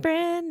got a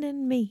friend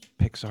in me.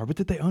 Pixar. But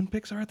did they own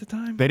Pixar at the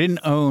time? They didn't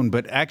own,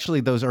 but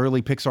actually those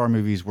early Pixar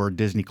movies were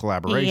Disney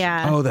collaborations.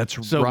 Yeah. Oh,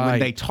 that's So right. when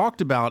they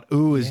talked about,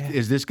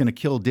 is this going to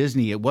kill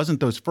Disney? It wasn't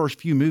those first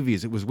few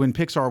movies. It was when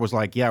Pixar was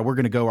like, yeah, we're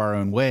going to go our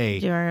own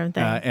way. Do our own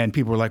thing. And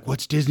people were like,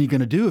 what's Disney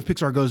going to do if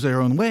Pixar goes their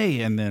own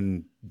way? And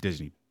then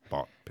Disney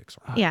bought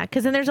Pixar. Yeah,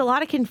 because then there's a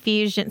lot of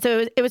confusion.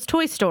 So it was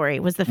Toy Story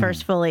was the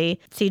first fully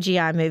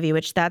CGI movie,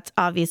 which that's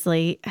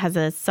obviously has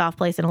a soft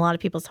place in a lot of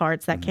people's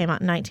hearts. That came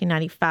out in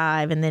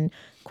 1995. And then,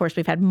 of course,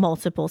 we've had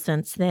multiple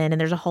since then. And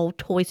there's a whole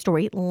Toy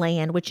Story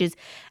land, which is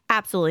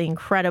absolutely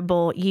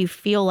incredible. You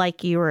feel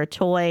like you were a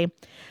toy.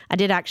 I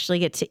did actually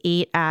get to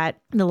eat at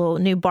the little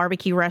new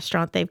barbecue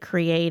restaurant they've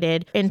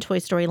created in Toy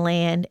Story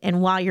Land.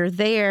 And while you're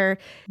there,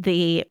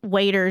 the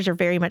waiters are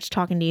very much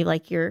talking to you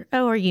like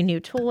are you new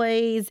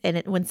toys?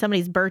 And when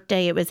somebody's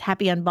birthday, it was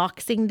Happy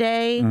Unboxing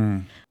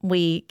Day.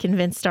 We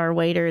convinced our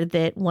waiter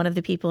that one of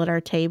the people at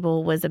our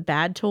table was a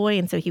bad toy.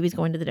 And so he was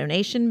going to the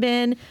donation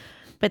bin.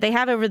 But they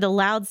have over the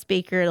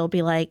loudspeaker, it'll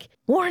be like,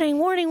 warning,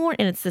 warning, warning.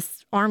 And it's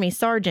this army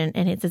sergeant.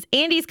 And it says,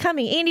 Andy's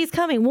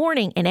coming,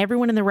 warning. And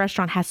everyone in the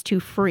restaurant has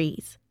to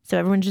freeze. So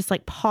everyone just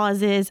like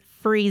pauses,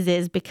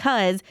 freezes,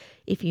 because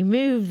if you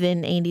move,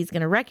 then Andy's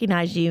going to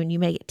recognize you and you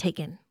may get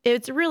taken.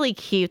 It's really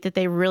cute that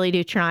they really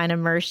do try and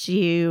immerse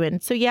you.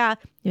 And so, yeah,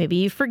 maybe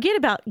you forget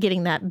about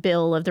getting that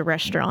bill of the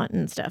restaurant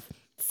and stuff.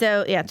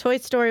 So, yeah, Toy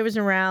Story was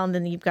around,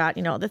 and you've got,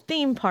 the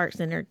theme parks,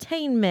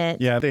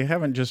 entertainment. Yeah, they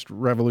haven't just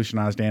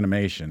revolutionized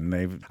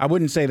animation. I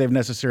wouldn't say they've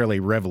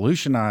necessarily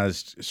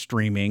revolutionized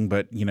streaming,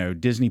 but,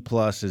 Disney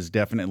Plus is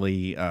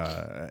definitely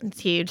It's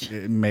huge.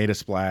 made a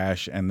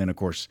splash. And then, of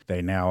course,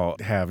 they now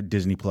have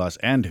Disney Plus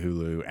and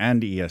Hulu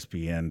and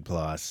ESPN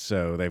Plus.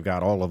 So they've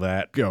got all of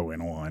that going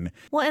on.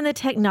 Well, and the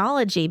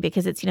technology,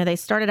 because it's, they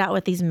started out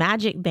with these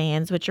magic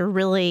bands, which are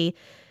really...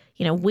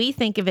 we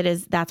think of it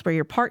as that's where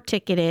your park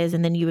ticket is,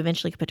 and then you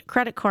eventually could put a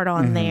credit card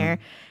on there.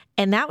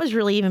 And that was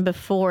really even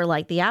before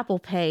like the Apple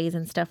Pays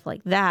and stuff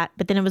like that.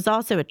 But then it was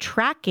also a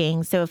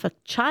tracking. So if a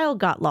child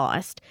got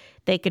lost,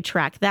 they could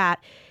track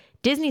that.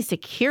 Disney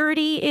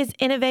security is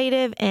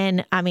innovative.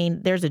 And I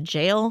mean, there's a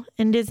jail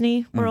in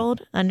Disney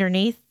World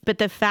underneath. But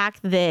the fact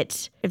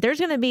that if there's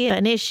going to be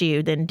an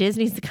issue, then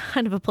Disney's the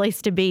kind of a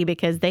place to be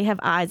because they have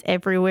eyes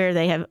everywhere.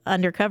 They have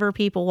undercover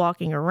people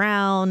walking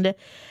around.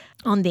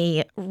 On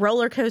the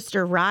roller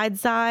coaster ride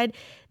side,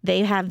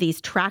 they have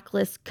these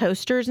trackless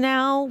coasters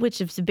now,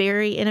 which is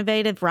very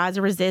innovative. Rise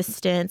of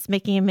Resistance,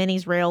 Mickey and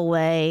Minnie's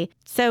Railway.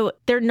 So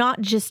they're not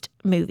just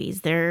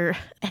movies. They're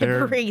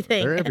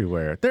everything. They're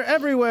everywhere. They're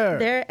everywhere.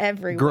 They're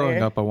everywhere.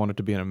 Growing up, I wanted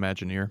to be an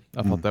Imagineer.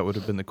 I thought that would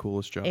have been the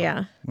coolest job.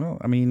 Yeah. Well,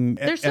 I mean...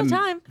 There's still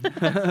time.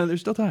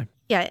 There's still time.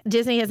 Yeah,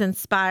 Disney has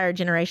inspired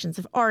generations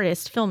of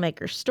artists,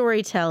 filmmakers,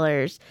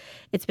 storytellers.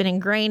 It's been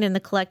ingrained in the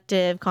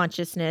collective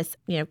consciousness.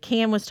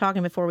 Cam was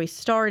talking before we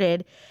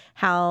started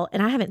how,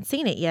 and I haven't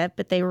seen it yet,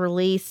 but they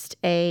released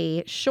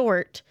a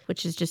short,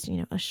 which is just,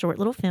 a short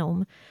little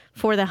film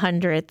for the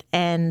 100th,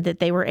 and that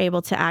they were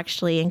able to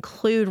actually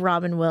include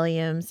Robin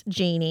Williams,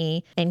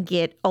 Genie, and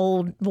get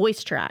old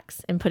voice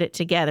tracks and put it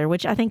together,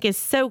 which I think is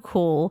so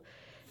cool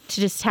to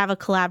just have a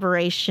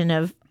collaboration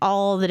of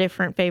all the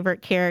different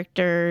favorite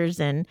characters.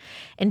 And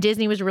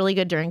Disney was really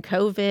good during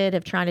COVID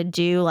of trying to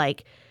do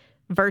like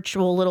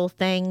virtual little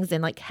things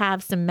and like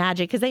have some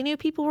magic because they knew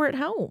people were at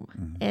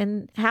home.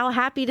 And how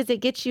happy does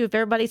it get you if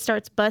everybody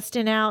starts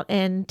busting out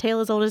and Tale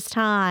as Old as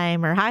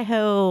Time or Hi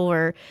Ho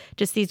or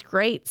just these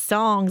great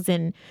songs?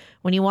 And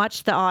when you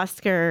watch the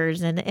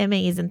Oscars and the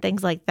Emmys and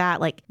things like that,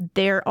 like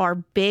there are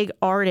big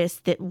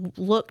artists that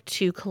look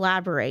to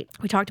collaborate.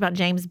 We talked about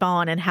James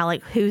Bond and how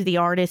like who the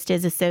artist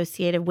is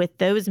associated with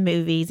those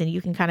movies, and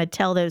you can kind of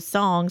tell those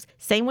songs.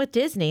 Same with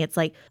Disney. It's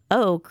like,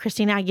 oh,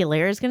 Christina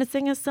Aguilera is going to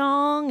sing a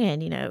song,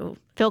 and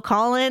Phil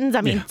Collins. I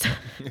mean,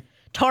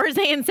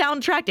 Tarzan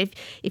soundtrack.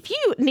 If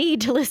you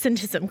need to listen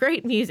to some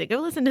great music,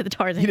 go listen to the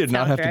Tarzan soundtrack. You did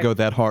not have to go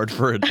that hard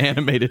for an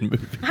animated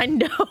movie. I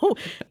know.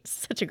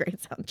 Such a great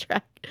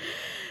soundtrack.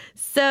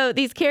 So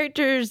these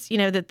characters,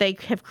 that they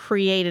have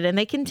created and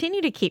they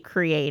continue to keep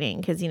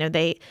creating because,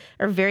 they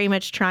are very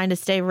much trying to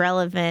stay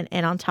relevant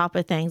and on top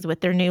of things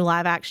with their new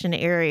live action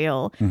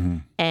Ariel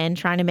and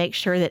trying to make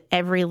sure that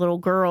every little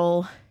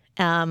girl,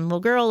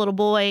 little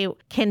boy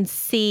can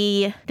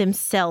see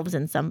themselves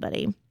in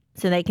somebody.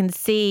 So they can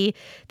see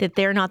that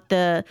they're not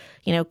the,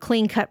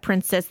 clean cut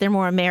princess. They're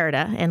more a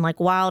Merida and like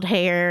wild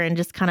hair and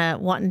just kind of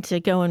wanting to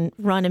go and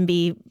run and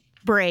be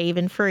brave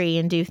and free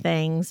and do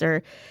things.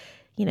 Or,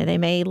 they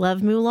may love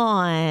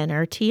Mulan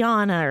or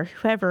Tiana or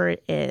whoever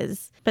it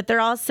is. But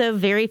they're also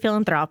very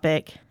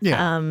philanthropic.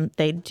 Yeah.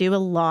 They do a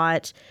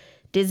lot.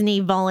 Disney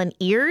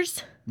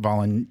volunteers.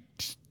 Volunteers.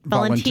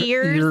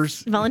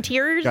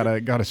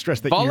 Gotta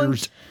stress the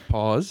ears.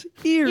 Pause.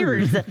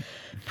 Ears.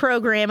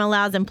 Program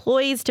allows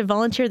employees to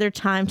volunteer their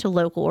time to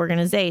local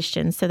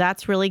organizations. So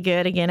that's really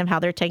good, again, of how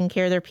they're taking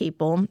care of their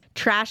people.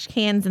 Trash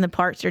cans in the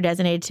parks are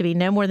designated to be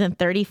no more than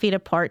 30 feet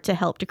apart to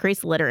help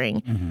decrease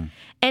littering.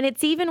 And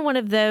it's even one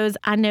of those,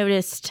 I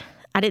noticed,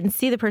 I didn't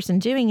see the person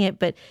doing it,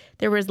 but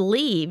there was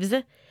leaves.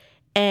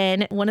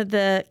 And one of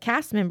the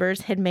cast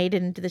members had made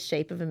it into the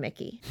shape of a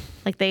Mickey.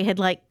 Like they had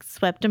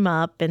swept him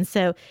up. And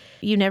so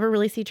you never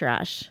really see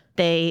trash.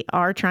 They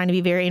are trying to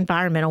be very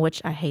environmental,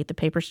 which I hate the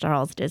paper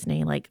straws,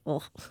 Disney.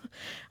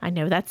 I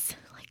know that's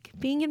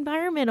being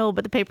environmental,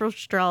 but the paper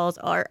straws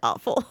are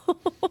awful.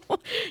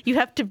 You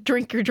have to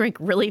drink your drink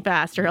really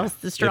fast or else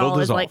the straw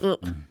is ugh.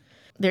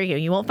 There you go.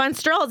 You won't find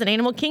straws in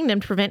Animal Kingdom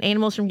to prevent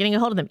animals from getting a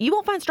hold of them. You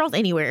won't find straws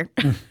anywhere.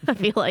 I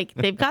feel like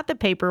they've got the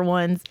paper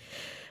ones.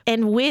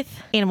 And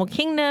with Animal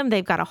Kingdom,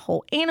 they've got a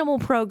whole animal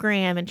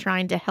program and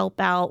trying to help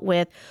out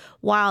with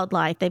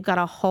wildlife. They've got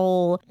a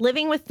whole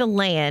Living with the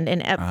Land in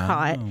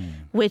Epcot,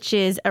 which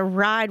is a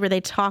ride where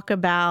they talk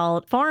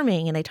about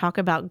farming and they talk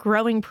about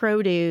growing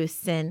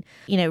produce and,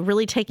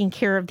 really taking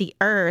care of the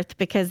earth,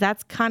 because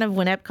that's kind of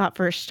when Epcot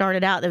first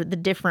started out, the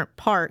different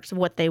parks,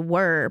 what they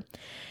were.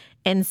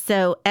 And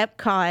so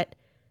Epcot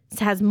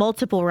has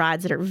multiple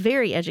rides that are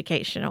very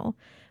educational,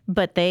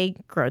 but they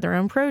grow their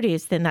own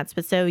produce.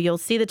 So you'll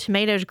see the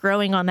tomatoes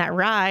growing on that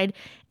ride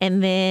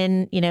and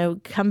then,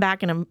 come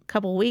back in a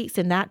couple weeks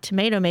and that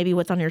tomato may be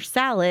what's on your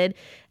salad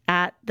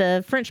at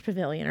the French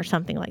Pavilion or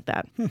something like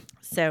that.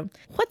 So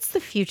what's the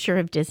future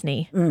of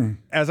Disney?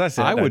 As I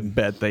said, I would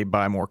bet they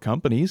buy more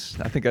companies.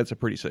 I think that's a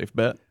pretty safe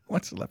bet.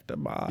 What's left to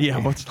buy? Yeah,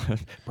 what's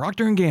left?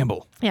 Procter &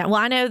 Gamble. Yeah, well,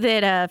 I know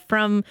that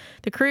from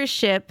the cruise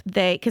ship,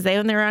 because they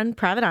own their own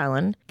private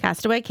island,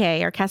 Castaway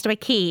Cay, or Castaway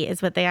Key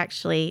is what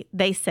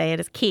they say it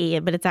is Key,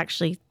 but it's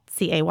actually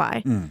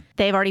CAY.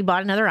 They've already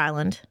bought another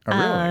island.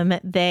 Oh, really?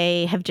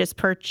 They have just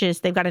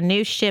purchased, they've got a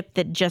new ship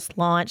that just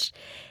launched.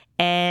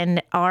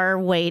 And our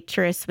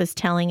waitress was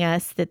telling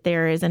us that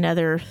there is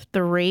another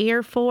 3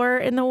 or 4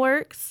 in the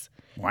works.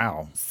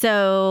 Wow.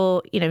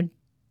 So,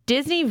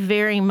 Disney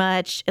very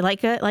much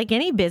like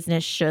any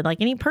business should,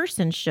 like any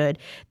person should.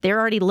 They're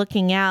already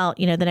looking out,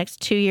 the next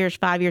 2 years,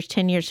 5 years,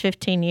 10 years,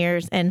 15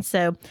 years. And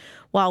so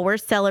while we're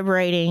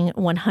celebrating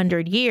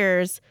 100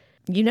 years,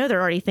 they're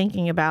already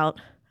thinking about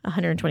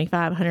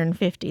 125,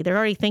 150. They're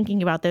already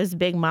thinking about those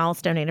big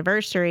milestone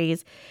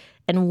anniversaries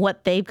and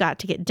what they've got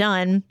to get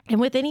done.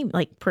 And with any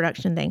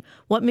production thing,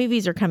 what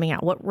movies are coming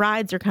out, what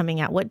rides are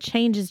coming out, what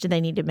changes do they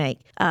need to make?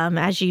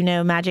 As you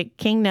know, Magic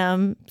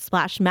Kingdom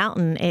Splash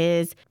Mountain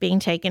is being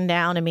taken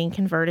down and being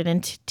converted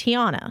into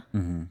Tiana.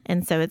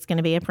 And so it's going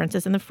to be a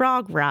Princess and the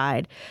Frog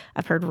ride.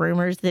 I've heard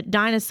rumors that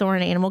Dinosaur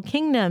in Animal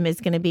Kingdom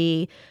is going to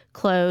be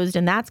closed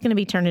and that's going to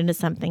be turned into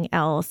something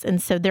else. And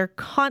so they're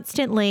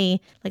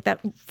constantly, like that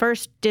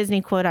first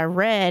Disney quote I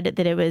read,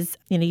 that it was,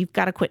 you've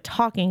got to quit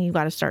talking, you've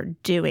got to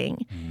start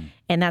doing.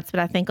 And that's what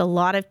I think a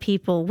lot of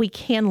people, we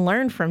can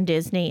learn from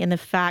Disney in the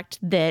fact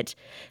that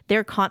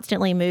they're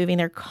constantly moving,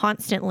 they're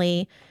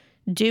constantly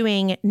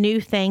doing new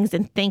things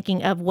and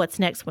thinking of what's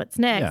next.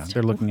 Yeah,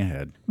 they're looking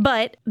ahead.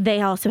 But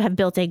they also have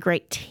built a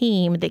great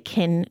team that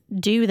can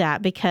do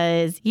that,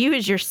 because you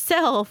as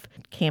yourself,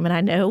 Cam and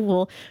I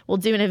know, we'll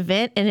do an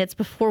event and it's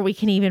before we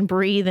can even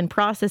breathe and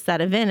process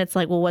that event. It's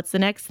like, well, what's the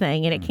next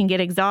thing? And it can get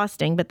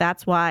exhausting. But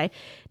that's why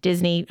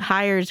Disney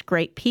hires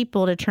great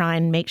people to try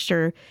and make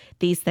sure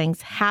these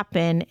things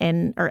happen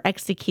and are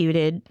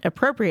executed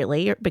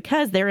appropriately,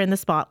 because they're in the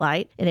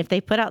spotlight. And if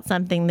they put out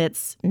something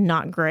that's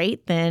not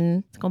great,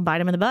 then it's going to bite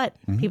them in the butt.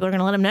 People are going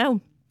to let them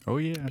know. Oh,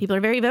 yeah. People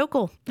are very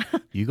vocal.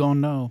 You going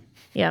to know.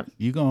 Yep.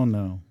 You going to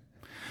know.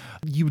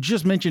 You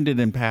just mentioned it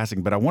in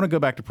passing, but I want to go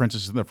back to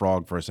Princess and the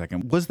Frog for a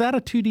second. Was that a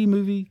 2D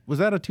movie? Was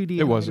that a 2D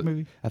It was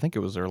movie? I think it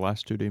was their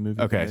last 2D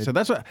movie. Okay, so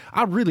that's what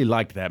I really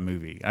liked that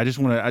movie. I just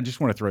want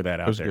to throw that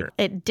out there. good.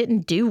 It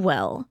didn't do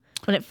well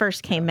when it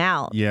first came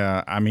out.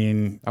 Yeah, I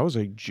mean, I was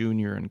a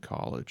junior in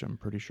college, I'm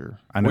pretty sure.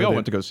 I know we all that-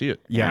 went to go see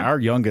it. yeah, our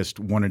youngest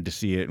wanted to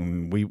see it,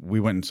 and we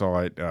went and saw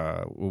it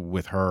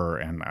with her,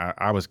 and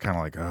I was kind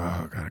of like,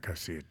 oh, gotta go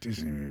see a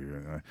Disney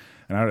movie,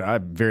 and I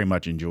very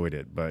much enjoyed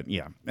it. But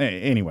yeah,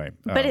 anyway.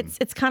 But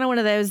it's kind of one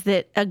of those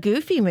that a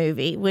goofy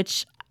movie,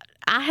 which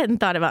I hadn't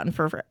thought about in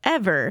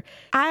forever.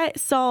 I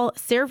saw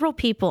several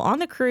people on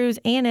the cruise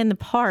and in the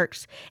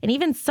parks, and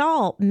even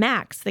saw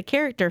Max, the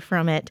character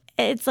from it.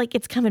 It's like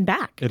it's coming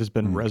back. It has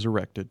been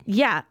resurrected.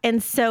 Yeah.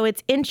 And so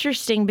it's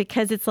interesting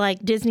because it's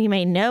like Disney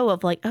may know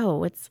of like,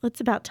 oh, it's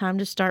about time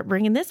to start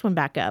bringing this one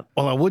back up.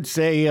 Well, I would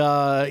say,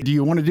 do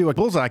you want to do a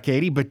bullseye,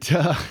 Katie? But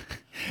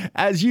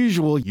as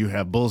usual, you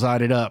have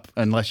bullseyed it up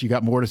unless you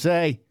got more to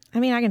say. I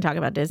mean, I can talk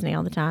about Disney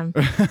all the time.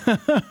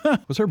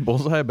 Was her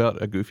bullseye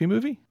about a Goofy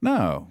movie?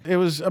 No, it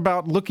was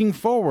about looking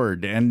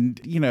forward and,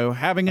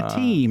 having a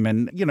team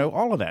and,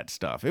 all of that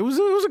stuff. It was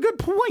a good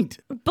point.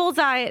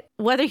 Bullseye,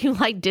 whether you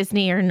like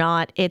Disney or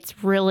not,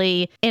 it's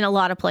really in a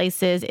lot of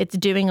places. It's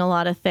doing a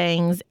lot of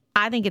things.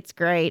 I think it's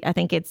great. I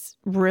think it's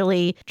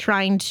really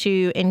trying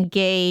to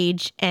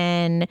engage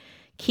and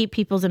keep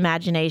people's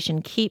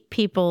imagination, keep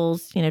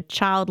people's,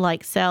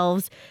 childlike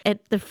selves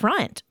at the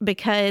front,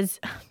 because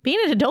being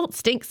an adult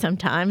stinks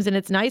sometimes, and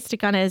it's nice to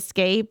kind of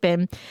escape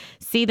and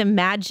see the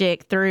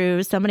magic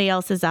through somebody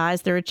else's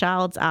eyes, through a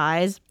child's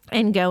eyes,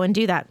 and go and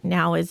do that.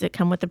 Now, does it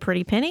come with a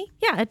pretty penny?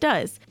 Yeah, it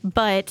does.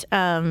 But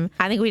I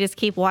think we just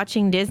keep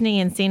watching Disney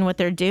and seeing what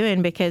they're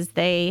doing, because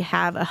they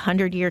have a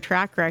 100-year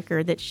track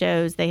record that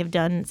shows they have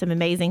done some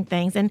amazing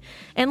things. And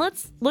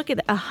let's look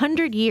at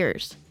 100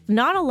 years.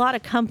 Not a lot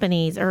of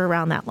companies are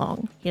around that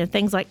long.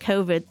 Things like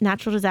COVID,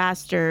 natural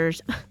disasters,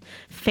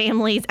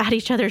 families at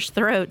each other's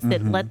throats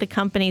that let the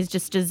companies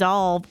just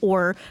dissolve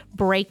or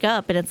break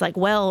up. And it's like,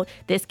 well,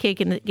 this kid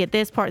can get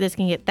this part, this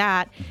can get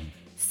that.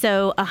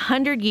 So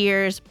 100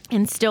 years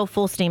and still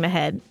full steam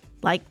ahead.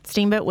 Like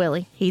Steamboat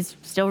Willie. He's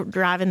still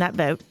driving that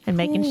boat and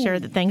making sure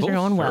that things are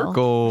going well.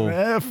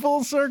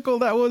 Full circle.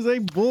 That was a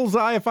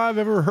bullseye if I've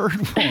ever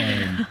heard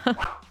one.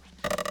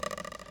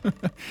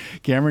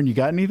 Cameron, you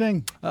got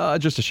anything?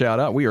 Just a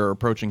shout out. We are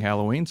approaching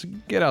Halloween, so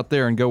get out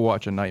there and go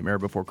watch A Nightmare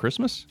Before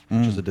Christmas,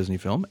 which is a Disney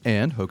film,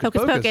 and Hocus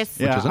Pocus,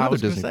 which is another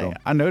Disney film.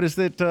 I noticed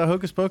that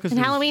Hocus Pocus is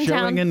Halloween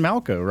showing Town. in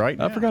Malco right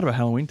now. I forgot about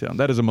Halloween Town.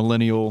 That is a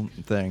millennial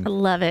thing. I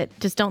love it.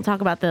 Just don't talk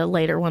about the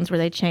later ones where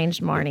they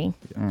changed Marnie.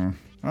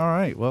 All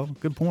right. Well,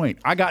 good point.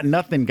 I got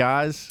nothing,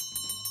 guys.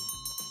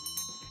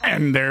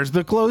 And there's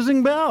the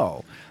closing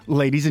bell.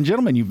 Ladies and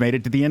gentlemen, you've made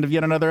it to the end of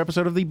yet another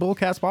episode of the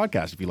Bullcast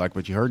Podcast. If you like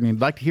what you heard and you'd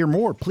like to hear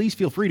more, please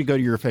feel free to go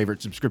to your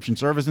favorite subscription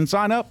service and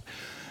sign up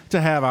to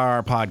have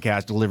our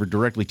podcast delivered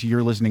directly to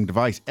your listening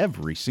device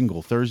every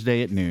single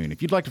Thursday at noon.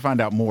 If you'd like to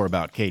find out more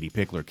about Katie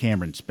Pickler,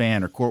 Cameron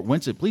Spann, or Court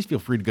Winsett, please feel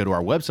free to go to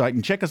our website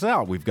and check us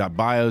out. We've got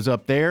bios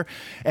up there.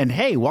 And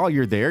hey, while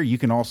you're there, you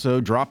can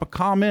also drop a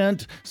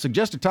comment,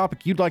 suggest a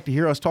topic you'd like to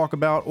hear us talk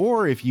about,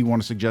 or if you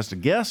want to suggest a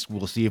guest,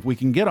 we'll see if we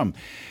can get them.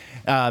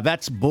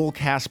 That's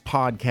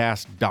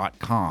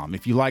bullcastpodcast.com.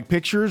 If you like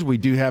pictures, we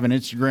do have an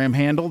Instagram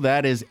handle.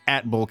 That is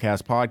at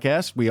Bullcast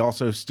Podcast. We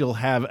also still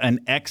have an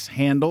X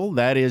handle.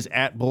 That is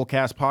at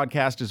Bullcast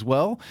Podcast as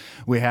well.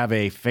 We have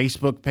a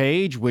Facebook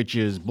page, which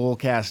is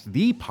Bullcast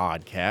the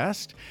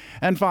Podcast.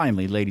 And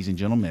finally, ladies and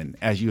gentlemen,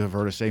 as you have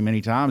heard us say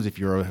many times, if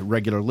you're a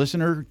regular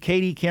listener,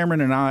 Katie,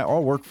 Cameron, and I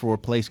all work for a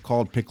place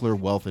called Pickler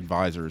Wealth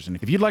Advisors. And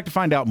if you'd like to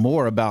find out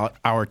more about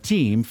our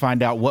team,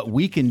 find out what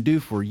we can do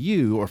for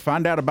you, or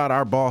find out about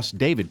our boss,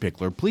 David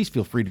Pickler, please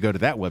feel free to go to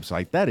that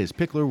website. That is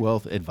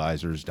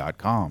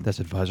picklerwealthadvisors.com. That's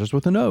advisors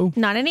with an O.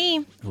 Not an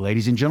E.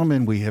 Ladies and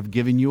gentlemen, we have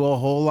given you a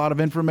whole lot of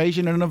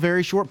information in a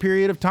very short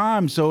period of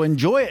time, so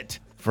enjoy it.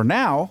 For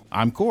now,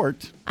 I'm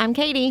Court. I'm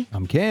Katie.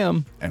 I'm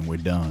Cam. And we're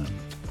done.